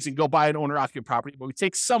proceeds and go buy an owner-occupant property. But we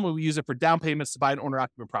take some and we use it for down payments to buy an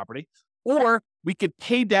owner-occupant property. Or we could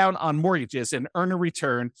pay down on mortgages and earn a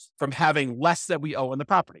return from having less that we owe on the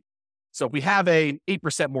property. So if we have an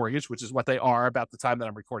 8% mortgage, which is what they are about the time that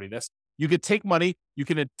I'm recording this, you could take money,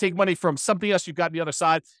 from something else you've got on the other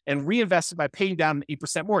side and reinvest it by paying down an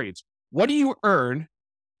 8% mortgage. What do you earn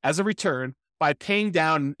as a return by paying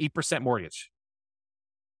down an 8% mortgage?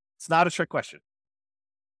 It's not a trick question.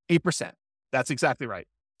 8%. That's exactly right.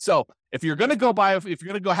 So if you're going to go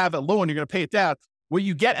have a loan, you're going to pay it down. What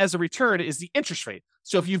you get as a return is the interest rate.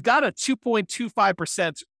 So if you've got a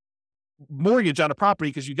 2.25% mortgage on a property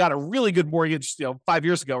because you got a really good mortgage, 5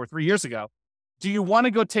 years ago or 3 years ago, do you want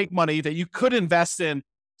to go take money that you could invest in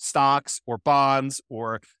stocks or bonds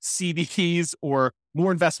or CDs or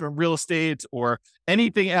more investment in real estate or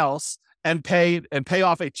anything else and pay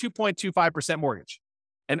off a 2.25% mortgage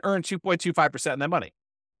and earn 2.25% on that money?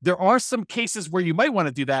 There are some cases where you might want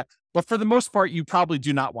to do that, but for the most part, you probably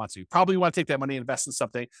do not want to. You probably want to take that money and invest in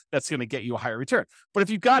something that's going to get you a higher return. But if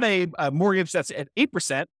you've got a mortgage that's at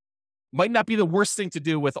 8%, might not be the worst thing to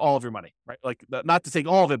do with all of your money, right? Like not to take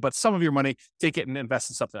all of it, but some of your money, take it and invest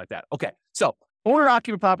in something like that. Okay. So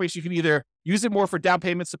owner-occupied properties, you can either use it more for down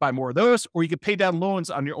payments to buy more of those, or you can pay down loans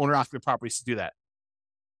on your owner-occupied properties to do that.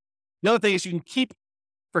 The other thing is you can keep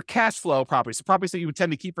for cash flow properties, the properties that you would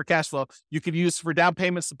tend to keep for cash flow, you could use for down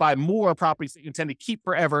payments to buy more properties that you intend to keep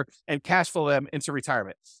forever and cash flow them into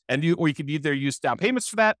retirement. Or you could either use down payments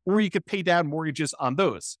for that, or you could pay down mortgages on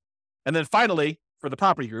those. And then finally, for the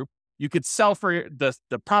property group, you could sell for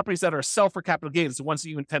the properties that are sell for capital gains, the ones that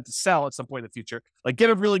you intend to sell at some point in the future, like get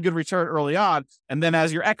a really good return early on. And then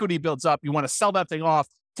as your equity builds up, you want to sell that thing off,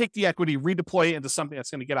 take the equity, redeploy it into something that's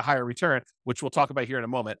going to get a higher return, which we'll talk about here in a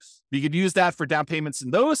moment. But you could use that for down payments in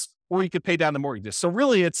those, or you could pay down the mortgages. So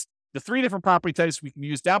really it's the three different property types. We can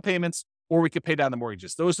use down payments, or we could pay down the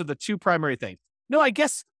mortgages. Those are the two primary things. No, I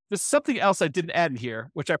guess there's something else I didn't add in here,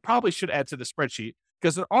 which I probably should add to the spreadsheet,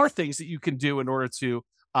 because there are things that you can do in order to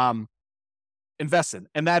invest in,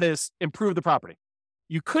 and that is improve the property.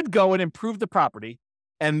 You could go and improve the property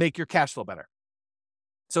and make your cash flow better.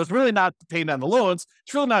 So it's really not paying down the loans.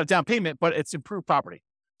 It's really not a down payment, but it's improved property.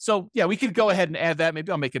 So yeah, we could go ahead and add that. Maybe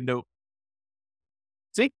I'll make a note.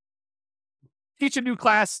 See, teach a new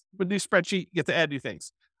class with a new spreadsheet, you get to add new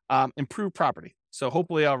things. Improve property. So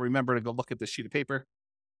hopefully I'll remember to go look at this sheet of paper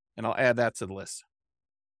and I'll add that to the list.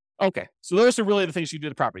 Okay, so those are really the things you do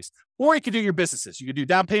to properties. Or you could do your businesses. You could do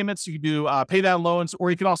down payments, you could do pay down loans,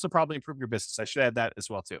 or you can also probably improve your business. I should add that as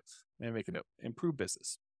well too. Maybe make a note, improve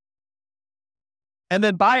business. And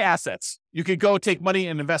then buy assets. You could go take money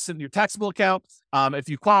and invest it in your taxable account. If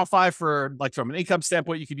you qualify for, like from an income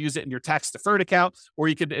standpoint, you could use it in your tax deferred account, or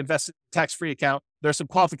you could invest in a tax-free account. There's some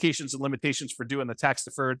qualifications and limitations for doing the tax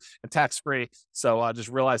deferred and tax-free. So just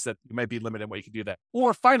realize that you might be limited in what you can do that.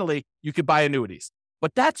 Or finally, you could buy annuities.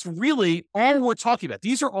 But that's really all we're talking about.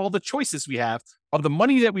 These are all the choices we have of the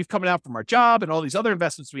money that we've coming out from our job and all these other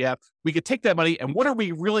investments we have. We could take that money and what are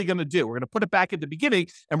we really going to do? We're going to put it back at the beginning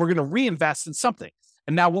and we're going to reinvest in something.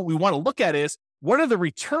 And now what we want to look at is what are the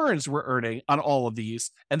returns we're earning on all of these,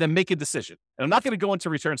 and then make a decision. And I'm not going to go into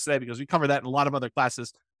returns today because we cover that in a lot of other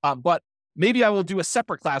classes. But maybe I will do a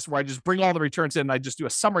separate class where I just bring all the returns in and I just do a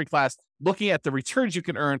summary class looking at the returns you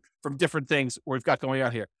can earn from different things we've got going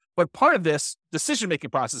on here. But part of this decision-making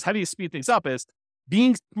process, how do you speed things up, is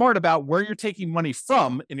being smart about where you're taking money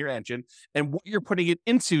from in your engine and what you're putting it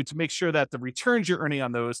into to make sure that the returns you're earning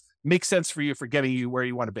on those make sense for you for getting you where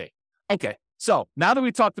you want to be. Okay, so now that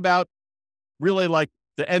we talked about really like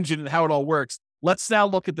the engine and how it all works, let's now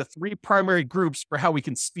look at the three primary groups for how we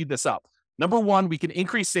can speed this up. Number one, we can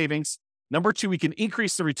increase savings. Number two, we can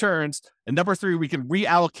increase the returns. And number three, we can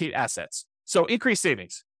reallocate assets. So increase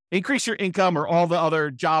savings. Increase your income or all the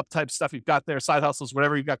other job type stuff you've got there, side hustles,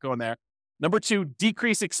 whatever you've got going there. Number two,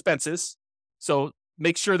 decrease expenses. So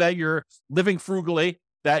make sure that you're living frugally,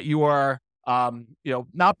 that you are,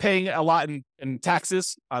 not paying a lot in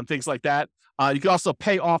taxes on things like that. You can also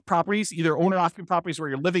pay off properties, either owner-occupied properties where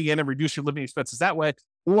you're living in and reduce your living expenses that way,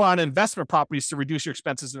 or on investment properties to reduce your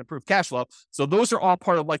expenses and improve cash flow. So those are all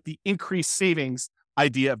part of like the increased savings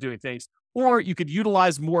idea of doing things. Or you could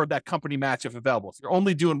utilize more of that company match if available. If you're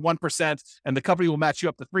only doing 1% and the company will match you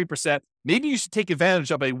up to 3%, maybe you should take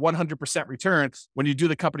advantage of a 100% return when you do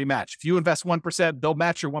the company match. If you invest 1%, they'll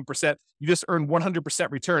match your 1%. You just earn 100%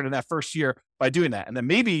 return in that first year by doing that. And then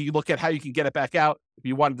maybe you look at how you can get it back out if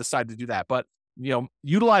you want to decide to do that. But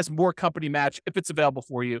utilize more company match if it's available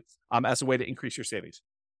for you as a way to increase your savings.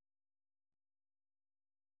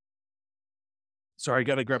 Sorry, I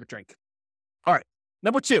got to grab a drink. All right.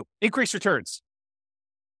 Number two, increase returns.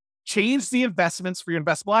 Change the investments for your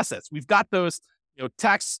investable assets. We've got those,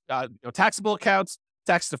 taxable accounts,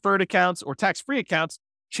 tax deferred accounts, or tax-free accounts.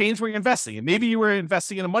 Change where you're investing. And maybe you were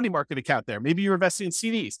investing in a money market account there. Maybe you're investing in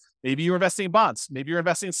CDs. Maybe you're investing in bonds. Maybe you're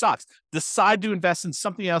investing in stocks. Decide to invest in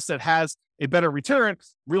something else that has a better return.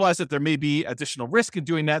 Realize that there may be additional risk in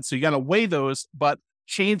doing that. So you got to weigh those, but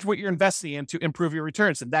change what you're investing in to improve your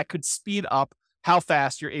returns. And that could speed up how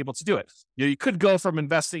fast you're able to do it. You could go from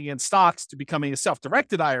investing in stocks to becoming a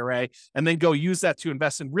self-directed IRA and then go use that to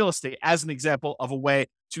invest in real estate as an example of a way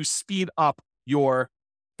to speed up your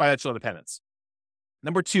financial independence.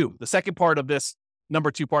 Number two, the second part of this, number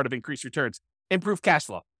two part of increased returns, improve cash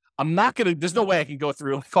flow. There's no way I can go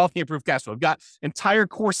through all the improved cash flow. I've got entire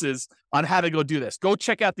courses on how to go do this. Go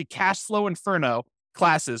check out the Cash Flow Inferno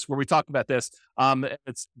classes where we talk about this.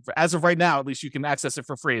 It's as of right now, at least you can access it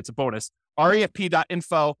for free. It's a bonus.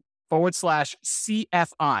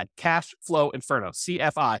 refp.info/CFI, Cash Flow Inferno,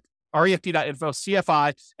 CFI, refp.info,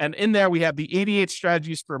 CFI. And in there, we have the 88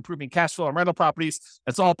 strategies for improving cash flow on rental properties.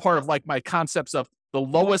 It's all part of like my concepts of the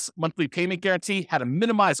lowest monthly payment guarantee, how to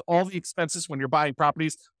minimize all the expenses when you're buying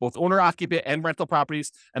properties, both owner-occupant and rental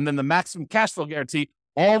properties, and then the maximum cash flow guarantee,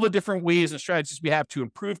 all the different ways and strategies we have to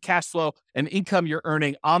improve cash flow and income you're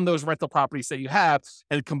earning on those rental properties that you have,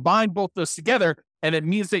 and combine both those together. And it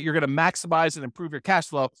means that you're going to maximize and improve your cash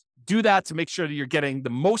flow. Do that to make sure that you're getting the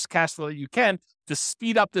most cash flow that you can to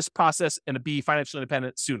speed up this process and to be financially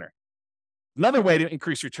independent sooner. Another way to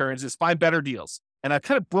increase returns is find better deals. And I've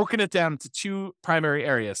kind of broken it down into two primary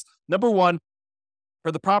areas. Number one,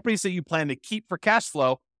 for the properties that you plan to keep for cash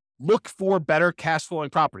flow, look for better cash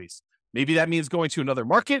flowing properties. Maybe that means going to another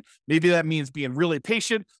market. Maybe that means being really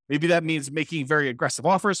patient. Maybe that means making very aggressive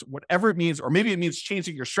offers, whatever it means. Or maybe it means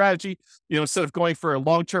changing your strategy. Instead of going for a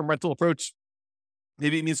long-term rental approach,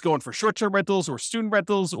 maybe it means going for short-term rentals or student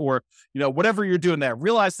rentals or, whatever you're doing there.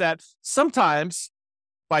 Realize that sometimes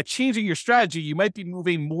by changing your strategy, you might be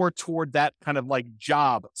moving more toward that kind of like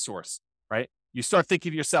job source, right? You start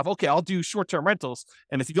thinking to yourself, okay, I'll do short-term rentals.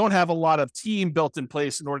 And if you don't have a lot of team built in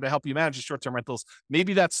place in order to help you manage the short-term rentals,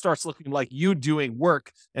 maybe that starts looking like you doing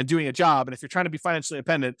work and doing a job. And if you're trying to be financially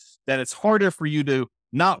independent, then it's harder for you to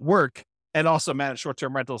not work and also manage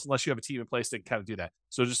short-term rentals unless you have a team in place that can kind of do that.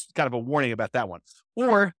 So just kind of a warning about that one.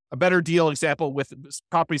 Or a better deal example with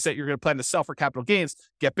properties that you're going to plan to sell for capital gains,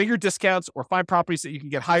 get bigger discounts or find properties that you can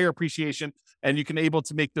get higher appreciation and you can able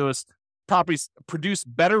to make those properties produce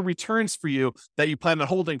better returns for you that you plan on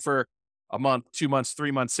holding for a month, 2 months,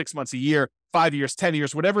 3 months, 6 months, a year, 5 years, 10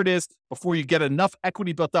 years, whatever it is, before you get enough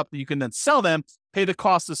equity built up that you can then sell them, pay the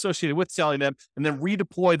costs associated with selling them, and then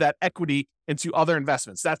redeploy that equity into other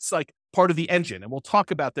investments. That's like part of the engine. And we'll talk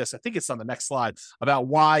about this. I think it's on the next slide about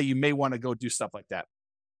why you may want to go do stuff like that.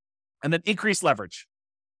 And then increase leverage.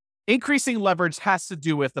 Increasing leverage has to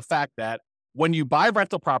do with the fact that when you buy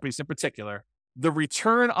rental properties in particular, the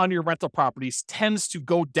return on your rental properties tends to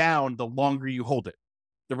go down the longer you hold it.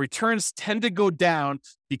 The returns tend to go down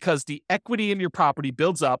because the equity in your property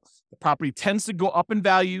builds up. The property tends to go up in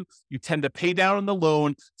value. You tend to pay down on the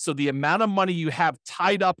loan. So the amount of money you have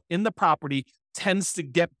tied up in the property tends to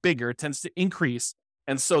get bigger, tends to increase.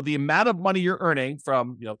 And so the amount of money you're earning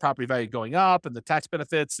from, property value going up and the tax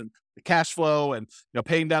benefits and the cash flow and,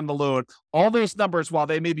 paying down the loan, all those numbers, while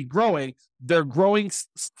they may be growing, they're growing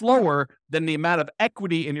slower than the amount of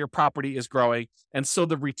equity in your property is growing. And so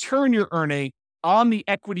the return you're earning on the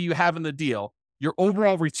equity you have in the deal, your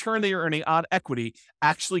overall return that you're earning on equity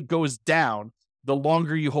actually goes down the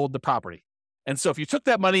longer you hold the property. And so if you took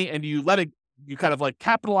that money and you let it, you kind of like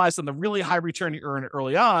capitalize on the really high return you earn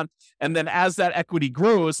early on. And then as that equity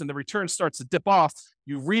grows and the return starts to dip off,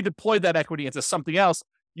 you redeploy that equity into something else.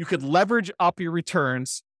 You could leverage up your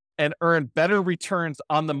returns and earn better returns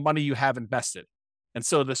on the money you have invested. And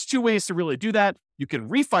so there's two ways to really do that. You can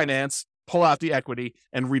refinance, pull out the equity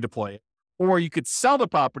and redeploy it. Or you could sell the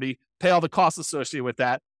property, pay all the costs associated with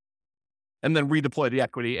that, and then redeploy the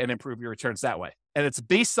equity and improve your returns that way. And it's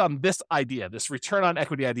based on this idea, this return on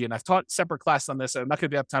equity idea. And I've taught separate classes on this. And I'm not going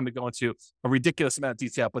to have time to go into a ridiculous amount of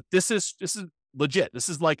detail, but this is legit. This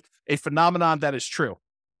is like a phenomenon that is true.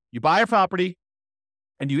 You buy a property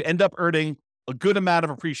and you end up earning a good amount of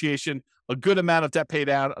appreciation, a good amount of debt pay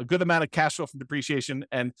down, a good amount of cash flow from depreciation,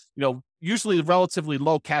 and usually relatively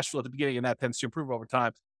low cash flow at the beginning, and that tends to improve over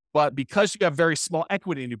time. But because you have very small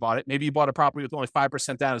equity and you bought it, maybe you bought a property with only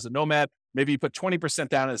 5% down as a nomad, maybe you put 20%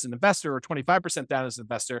 down as an investor or 25% down as an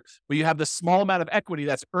investor, but you have this small amount of equity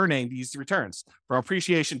that's earning these returns from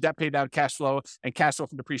appreciation, debt pay down, cash flow, and cash flow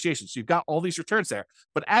from depreciation. So you've got all these returns there.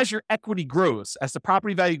 But as your equity grows, as the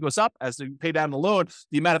property value goes up, as you pay down the loan,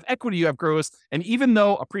 the amount of equity you have grows. And even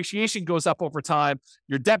though appreciation goes up over time,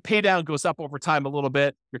 your debt pay down goes up over time a little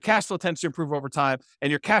bit, your cash flow tends to improve over time, and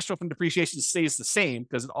your cash flow from depreciation stays the same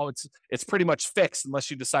because it's pretty much fixed unless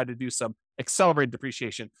you decide to do some accelerated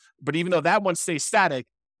depreciation. But even though that one stays static,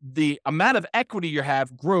 the amount of equity you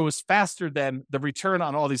have grows faster than the return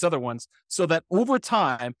on all these other ones, so that over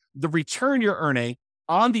time, the return you're earning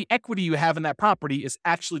on the equity you have in that property is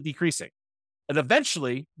actually decreasing. And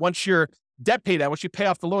eventually, once your debt pay down, once you pay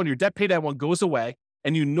off the loan, your debt pay down one goes away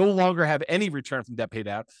and you no longer have any return from debt pay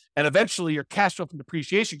down. And eventually your cash flow from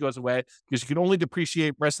depreciation goes away because you can only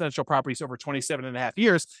depreciate residential properties over 27 and a half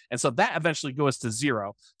years. And so that eventually goes to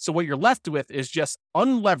zero. So what you're left with is just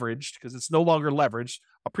unleveraged, because it's no longer leveraged,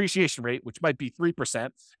 appreciation rate, which might be 3%.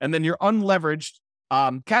 And then your unleveraged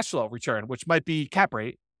cash flow return, which might be cap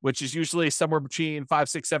rate, which is usually somewhere between 5,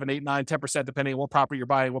 6, 7, 8, 9, 10%, depending on what property you're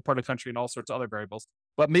buying, what part of the country, and all sorts of other variables.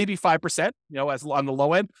 But maybe 5%, as on the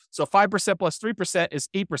low end. So 5% plus 3% is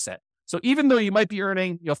 8%. So even though you might be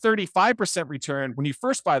earning, 35% return when you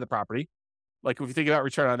first buy the property, like if you think about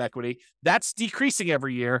return on equity, that's decreasing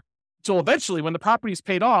every year So eventually, when the property is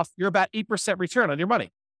paid off, you're about 8% return on your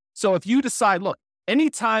money. So if you decide, look,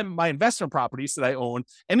 anytime my investment properties that I own,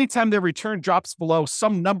 anytime their return drops below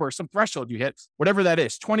some number, some threshold you hit, whatever that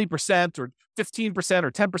is, 20% or 15%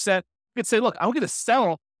 or 10%, you could say, look, I'm going to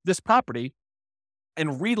sell this property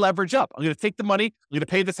and re-leverage up. I'm going to take the money, I'm going to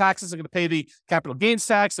pay the taxes, I'm going to pay the capital gains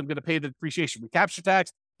tax, I'm going to pay the depreciation recapture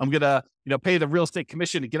tax, I'm going to, pay the real estate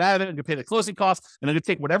commission to get out of it, I'm going to pay the closing costs, and I'm going to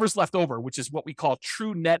take whatever's left over, which is what we call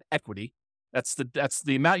true net equity. That's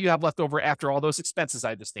the amount you have left over after all those expenses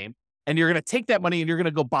I just named. And you're going to take that money and you're going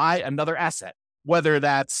to go buy another asset, whether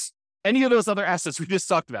that's any of those other assets we just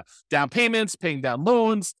talked about, down payments, paying down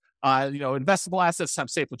loans, investable assets,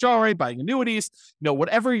 times safe withdrawal, buying annuities,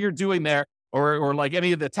 whatever you're doing there, or like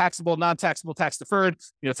any of the taxable, non-taxable, tax deferred,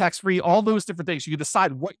 tax-free, all those different things. You can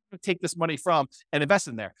decide what you're going to take this money from and invest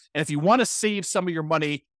in there. And if you want to save some of your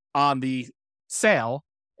money on the sale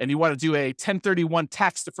and you want to do a 1031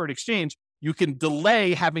 tax deferred exchange, you can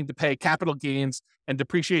delay having to pay capital gains and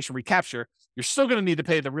depreciation recapture. You're still going to need to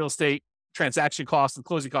pay the real estate transaction costs and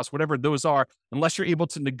closing costs, whatever those are, unless you're able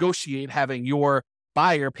to negotiate having your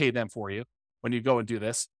buyer pay them for you when you go and do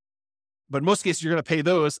this. But in most cases, you're going to pay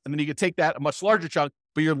those, and then you can take that a much larger chunk,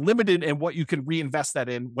 but you're limited in what you can reinvest that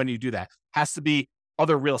in when you do that. Has to be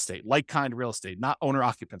other real estate, like-kind real estate, not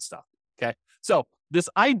owner-occupant stuff, okay? So this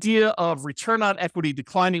idea of return on equity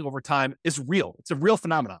declining over time is real. It's a real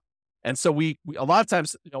phenomenon. And so we a lot of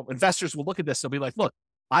times, investors will look at this, they'll be like, look,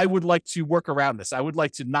 I would like to work around this. I would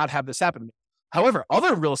like to not have this happen to me. However,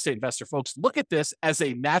 other real estate investor folks look at this as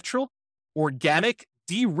a natural, organic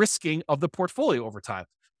de-risking of the portfolio over time.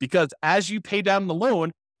 Because as you pay down the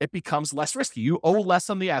loan, it becomes less risky. You owe less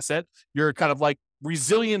on the asset. Your kind of like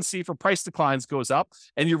resiliency for price declines goes up,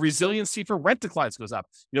 and your resiliency for rent declines goes up.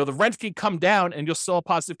 The rent can come down and you'll still have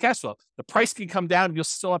positive cash flow. The price can come down and you'll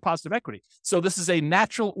still have positive equity. So this is a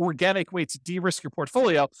natural, organic way to de-risk your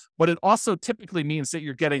portfolio, but it also typically means that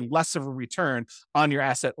you're getting less of a return on your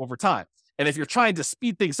asset over time. And if you're trying to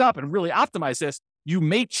speed things up and really optimize this, you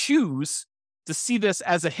may choose to see this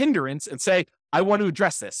as a hindrance and say, I want to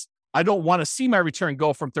address this. I don't want to see my return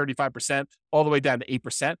go from 35% all the way down to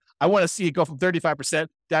 8%. I want to see it go from 35%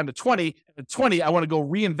 down to 20. And 20, I want to go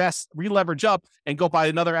reinvest, re-leverage up, and go buy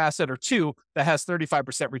another asset or two that has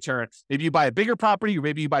 35% return. Maybe you buy a bigger property, or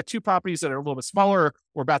maybe you buy two properties that are a little bit smaller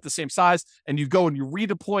or about the same size, and you go and you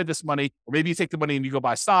redeploy this money, or maybe you take the money and you go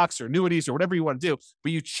buy stocks or annuities or whatever you want to do,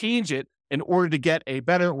 but you change it in order to get a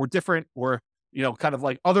better or different or kind of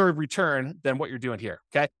like other return than what you're doing here.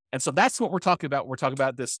 Okay. And so that's what we're talking about. We're talking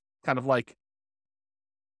about this kind of like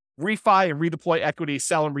refi and redeploy equity,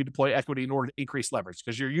 sell and redeploy equity in order to increase leverage,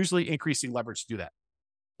 because you're usually increasing leverage to do that.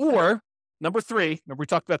 Or number three, remember we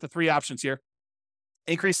talked about the three options here: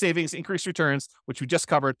 increase savings, increase returns, which we just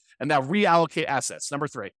covered, and now reallocate assets. Number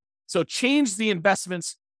three. So change the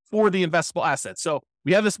investments for the investable assets. So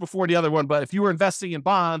we had this before the other one, but if you were investing in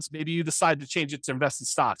bonds, maybe you decide to change it to invest in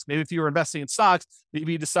stocks. Maybe if you were investing in stocks,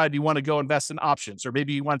 maybe you decide you want to go invest in options, or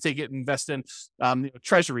maybe you want to take it and invest in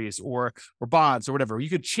treasuries or bonds or whatever. You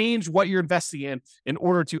could change what you're investing in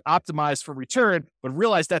order to optimize for return, but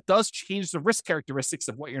realize that does change the risk characteristics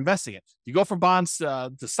of what you're investing in. You go from bonds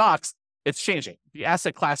to stocks, it's changing. The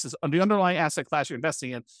asset classes, the underlying asset class you're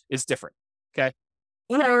investing in is different. Okay.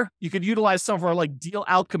 Or you could utilize some of our like deal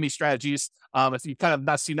alchemy strategies. If you kind of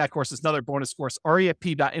not seen that course, it's another bonus course,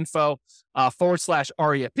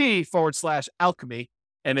 refp.info/REAP/alchemy.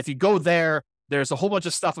 And if you go there, there's a whole bunch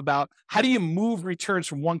of stuff about how do you move returns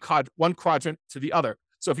from one quadrant to the other.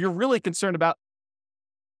 So if you're really concerned about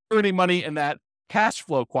earning money in that cash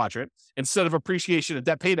flow quadrant instead of appreciation and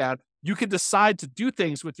debt pay down, you can decide to do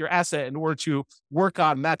things with your asset in order to work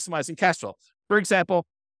on maximizing cash flow. For example,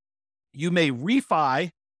 you may refi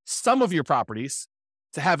some of your properties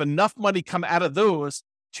to have enough money come out of those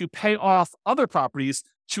to pay off other properties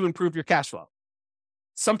to improve your cash flow.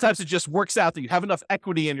 Sometimes it just works out that you have enough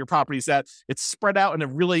equity in your properties that it's spread out in a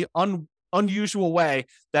really unusual way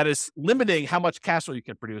that is limiting how much cash flow you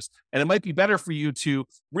can produce. And it might be better for you to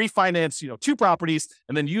refinance, two properties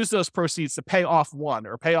and then use those proceeds to pay off one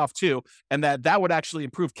or pay off two. And that would actually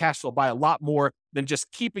improve cash flow by a lot more than just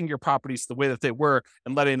keeping your properties the way that they were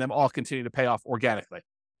and letting them all continue to pay off organically.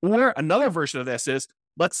 Or another version of this is,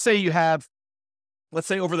 let's say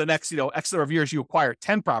over the next, X number of years, you acquire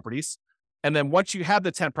 10 properties. And then once you have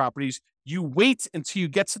the 10 properties, you wait until you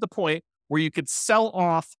get to the point where you could sell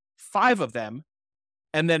off 5 of them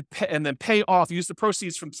and then pay off, use the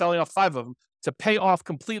proceeds from selling off 5 of them to pay off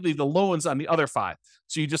completely the loans on the other 5.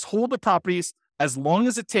 So you just hold the properties as long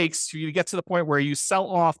as it takes for you to get to the point where you sell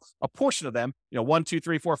off a portion of them, 1, 2,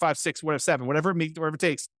 3, 4, 5, 6, whatever, 7, whatever it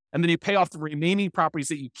takes and then you pay off the remaining properties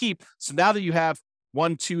that you keep. So now that you have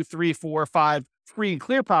 1, 2, 3, 4, 5 free and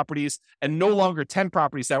clear properties and no longer 10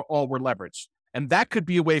 properties that all were leveraged. And that could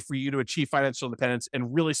be a way for you to achieve financial independence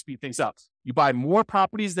and really speed things up. You buy more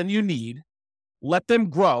properties than you need, let them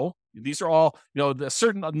grow. These are all, the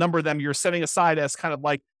certain number of them you're setting aside as kind of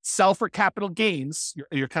like sell for capital gains.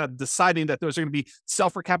 You're kind of deciding that those are going to be sell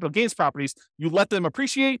for capital gains properties. You let them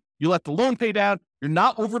appreciate, you let the loan pay down. You're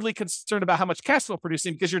not overly concerned about how much cash flow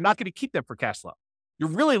producing because you're not going to keep them for cash flow. You're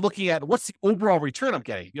really looking at what's the overall return I'm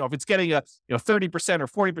getting. If it's getting a 30% or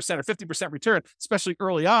 40% or 50% return, especially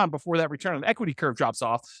early on before that return on equity curve drops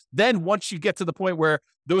off, then once you get to the point where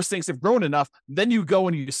those things have grown enough, then you go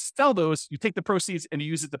and you sell those, you take the proceeds and you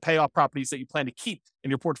use it to pay off properties that you plan to keep in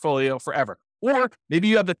your portfolio forever. Or maybe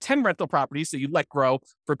you have the 10 rental properties that you let grow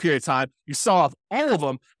for a period of time. You sell off all of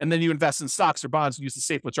them and then you invest in stocks or bonds and use the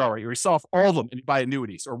safe withdrawal rate. Or you sell off all of them and you buy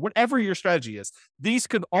annuities or whatever your strategy is. These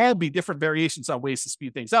could all be different variations on ways to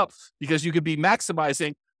speed things up because you could be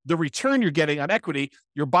maximizing the return you're getting on equity.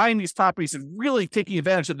 You're buying these properties and really taking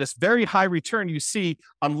advantage of this very high return you see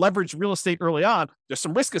on leveraged real estate early on. There's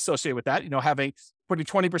some risk associated with that, putting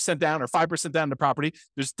 20% down or 5% down the property.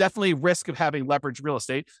 There's definitely risk of having leveraged real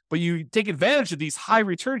estate, but you take advantage of these high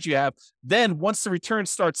returns you have. Then once the return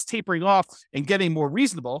starts tapering off and getting more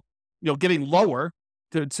reasonable, getting lower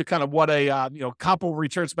to kind of what a, comparable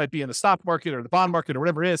returns might be in the stock market or the bond market or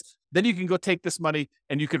whatever it is, then you can go take this money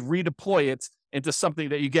and you could redeploy it into something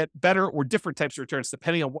that you get better or different types of returns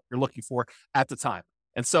depending on what you're looking for at the time.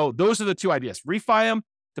 And so those are the two ideas: refi them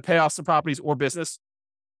to pay off some properties or business,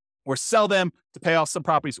 or sell them to pay off some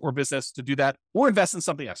properties or business to do that, or invest in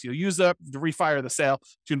something else. You'll use the refi or the sale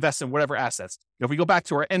to invest in whatever assets. If we go back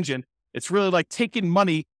to our engine, it's really like taking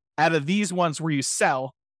money out of these ones where you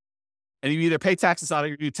sell and you either pay taxes on it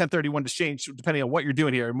or you 1031 exchange, depending on what you're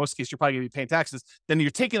doing here. In most cases, you're probably going to be paying taxes. Then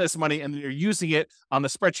you're taking this money and you're using it on the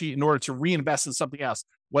spreadsheet in order to reinvest in something else,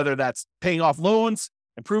 whether that's paying off loans,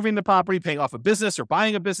 improving the property, paying off a business or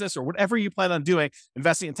buying a business or whatever you plan on doing,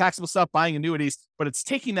 investing in taxable stuff, buying annuities, but it's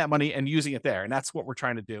taking that money and using it there. And that's what we're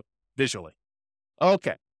trying to do visually.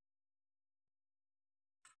 Okay.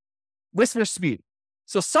 Risk versus speed.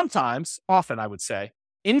 So often I would say,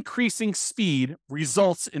 increasing speed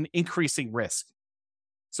results in increasing risk.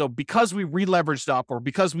 So because we re-leveraged up or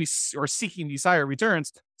because we are seeking these higher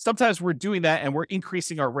returns, sometimes we're doing that and we're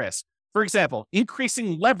increasing our risk. For example,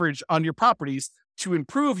 increasing leverage on your properties to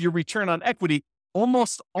improve your return on equity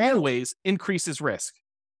almost always increases risk.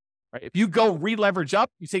 Right? If you go re-leverage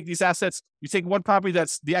up, you take these assets, you take one property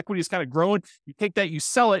that's the equity is kind of growing, you take that, you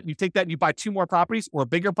sell it, and you take that and you buy two more properties or a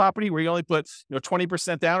bigger property where you only put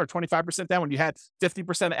 20% down or 25% down when you had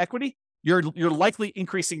 50% of equity, you're likely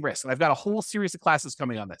increasing risk. And I've got a whole series of classes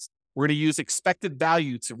coming on this. We're going to use expected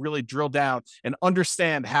value to really drill down and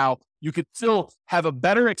understand how you could still have a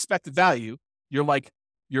better expected value. The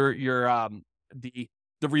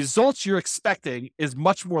results you're expecting is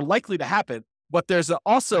much more likely to happen, but there's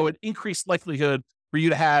also an increased likelihood for you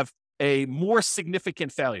to have a more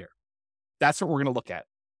significant failure. That's what we're going to look at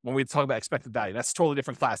when we talk about expected value. That's a totally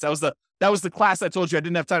different class. That was the class I told you I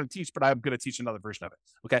didn't have time to teach, but I'm going to teach another version of it.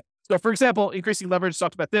 Okay. So for example, increasing leverage,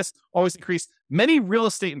 talked about this, always increase. Many real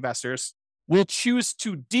estate investors will choose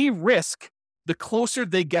to de-risk the closer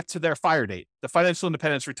they get to their FIRE date, the financial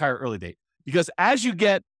independence retire early date. Because as you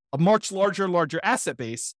get a much larger asset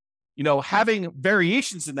base, having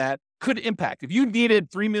variations in that could impact. If you needed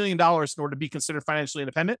 $3 million in order to be considered financially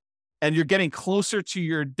independent and you're getting closer to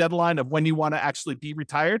your deadline of when you want to actually be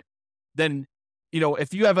retired, then,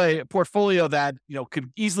 if you have a portfolio that,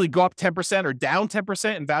 could easily go up 10% or down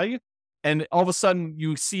 10% in value, and all of a sudden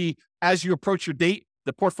you see as you approach your date,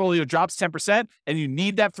 the portfolio drops 10% and you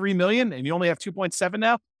need that 3 million and you only have 2.7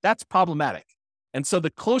 now, that's problematic. And so the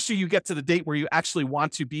closer you get to the date where you actually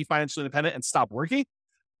want to be financially independent and stop working,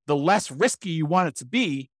 the less risky you want it to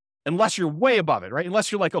be, unless you're way above it, right?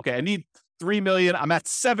 Unless you're like, okay, I need 3 million, I'm at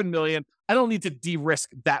 7 million. I don't need to de-risk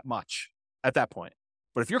that much at that point.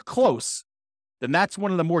 But if you're close, then that's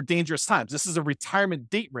one of the more dangerous times. This is a retirement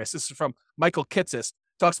date risk. This is from Michael Kitces.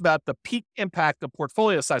 Talks about the peak impact of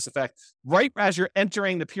portfolio size effect. Right as you're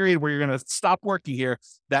entering the period where you're going to stop working here,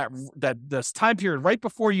 that this time period right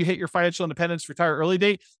before you hit your financial independence, retire early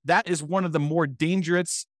date, that is one of the more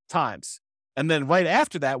dangerous times. And then right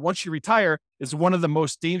after that, once you retire, is one of the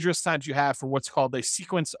most dangerous times you have for what's called a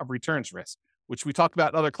sequence of returns risk, which we talked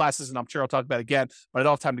about in other classes, and I'm sure I'll talk about again, but I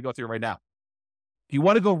don't have time to go through it right now. If you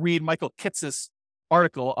want to go read Michael Kitces'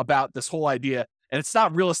 article about this whole idea, and it's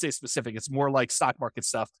not real estate specific, it's more like stock market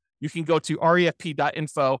stuff, you can go to refp.info/red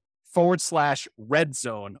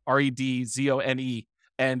zone, REDZone,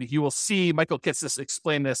 And you will see Michael Kitces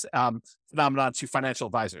explain this phenomenon to financial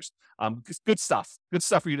advisors. Good stuff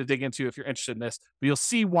for you to dig into if you're interested in this. But you'll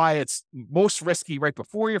see why it's most risky right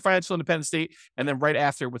before your financial independence date, and then right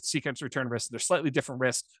after with sequence return risk. They're slightly different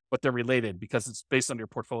risks, but they're related because it's based on your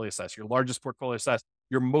portfolio size. Your largest portfolio size,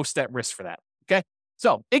 you're most at risk for that. Okay.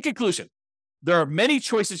 So in conclusion, there are many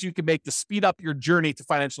choices you can make to speed up your journey to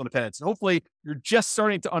financial independence. And hopefully you're just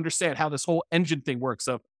starting to understand how this whole engine thing works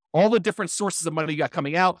of all the different sources of money you got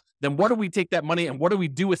coming out. Then what do we take that money and what do we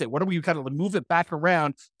do with it? What do we kind of move it back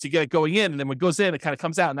around to get it going in? And then when it goes in, it kind of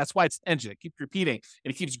comes out. And that's why it's an engine. It keeps repeating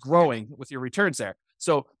and it keeps growing with your returns there.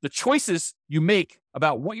 So the choices you make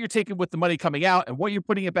about what you're taking with the money coming out and what you're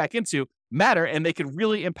putting it back into matter, and they can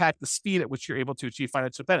really impact the speed at which you're able to achieve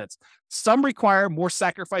financial independence. Some require more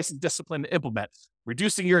sacrifice and discipline to implement.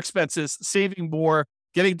 Reducing your expenses, saving more,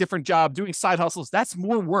 getting a different job, doing side hustles, that's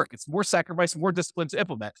more work. It's more sacrifice, more discipline to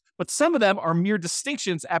implement. But some of them are mere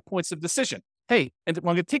distinctions at points of decision. Hey, and I'm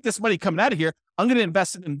going to take this money coming out of here, I'm going to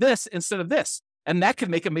invest it in this instead of this. And that can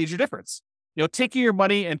make a major difference. Taking your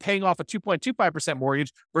money and paying off a 2.25%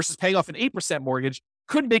 mortgage versus paying off an 8% mortgage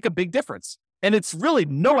could make a big difference. And it's really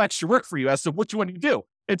no extra work for you as to what you want to do.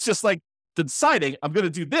 It's just like deciding I'm going to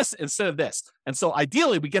do this instead of this. And so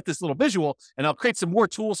ideally we get this little visual, and I'll create some more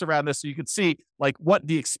tools around this so you can see like what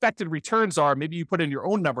the expected returns are. Maybe you put in your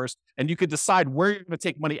own numbers and you could decide where you're going to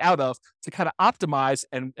take money out of to kind of optimize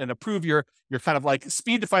and improve your kind of like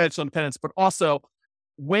speed to financial independence, but also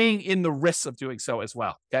weighing in the risks of doing so as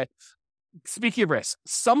well. Okay. Speaking of risk,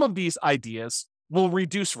 some of these ideas will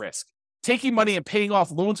reduce risk. Taking money and paying off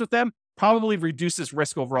loans with them probably reduces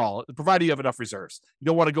risk overall, provided you have enough reserves. You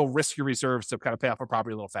don't want to go risk your reserves to kind of pay off a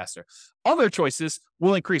property a little faster. Other choices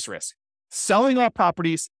will increase risk. Selling off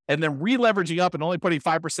properties and then re-leveraging up and only putting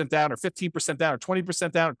 5% down or 15% down or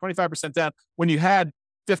 20% down or 25% down when you had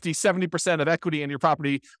 50, 70% of equity in your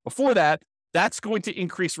property before that, that's going to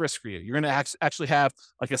increase risk for you. You're going to actually have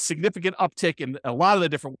like a significant uptick in a lot of the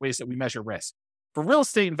different ways that we measure risk. For real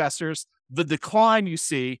estate investors, the decline you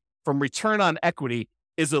see from return on equity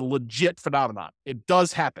is a legit phenomenon. It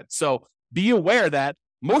does happen. So be aware that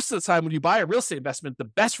most of the time when you buy a real estate investment, the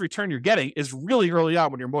best return you're getting is really early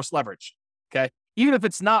on when you're most leveraged. Okay. Even if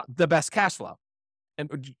it's not the best cash flow.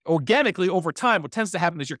 And organically over time, what tends to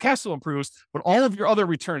happen is your cash flow improves, but all of your other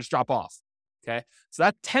returns drop off. Okay. So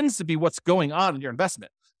that tends to be what's going on in your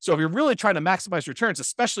investment. So if you're really trying to maximize returns,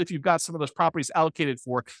 especially if you've got some of those properties allocated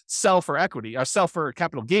for sell for equity or sell for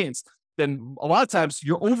capital gains, then a lot of times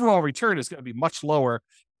your overall return is going to be much lower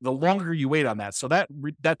the longer you wait on that. So that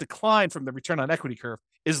decline from the return on equity curve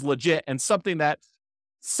is legit and something that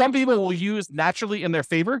some people will use naturally in their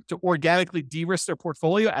favor to organically de-risk their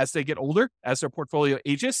portfolio as they get older, as their portfolio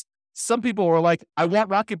ages. Some people are like, I want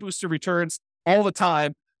rocket booster returns all the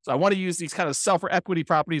time. So I want to use these kind of sell for equity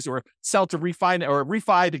properties or sell to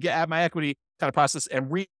refi to get at my equity kind of process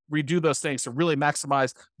and redo those things to really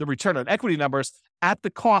maximize the return on equity numbers at the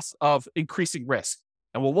cost of increasing risk.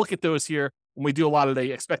 And we'll look at those here when we do a lot of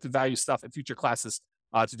the expected value stuff in future classes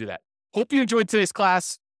to do that. Hope you enjoyed today's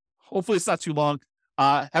class. Hopefully it's not too long.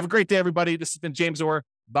 Have a great day, everybody. This has been James Orr.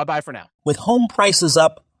 Bye-bye for now. With home prices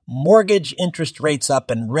up, mortgage interest rates up,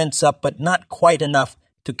 and rents up, but not quite enough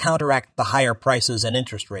to counteract the higher prices and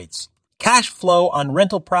interest rates. Cash flow on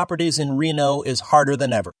rental properties in Reno is harder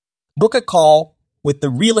than ever. Book a call with the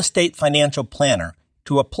Real Estate Financial Planner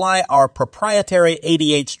to apply our proprietary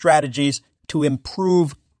 88 strategies to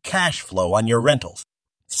improve cash flow on your rentals.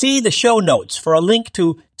 See the show notes for a link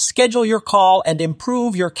to schedule your call and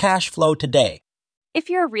improve your cash flow today. If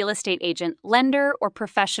you're a real estate agent, lender, or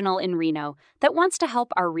professional in Reno that wants to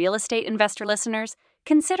help our real estate investor listeners,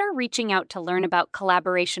 consider reaching out to learn about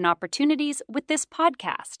collaboration opportunities with this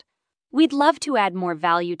podcast. We'd love to add more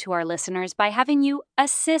value to our listeners by having you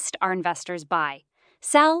assist our investors buy,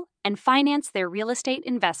 sell, and finance their real estate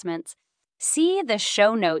investments. See the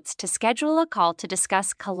show notes to schedule a call to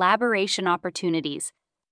discuss collaboration opportunities.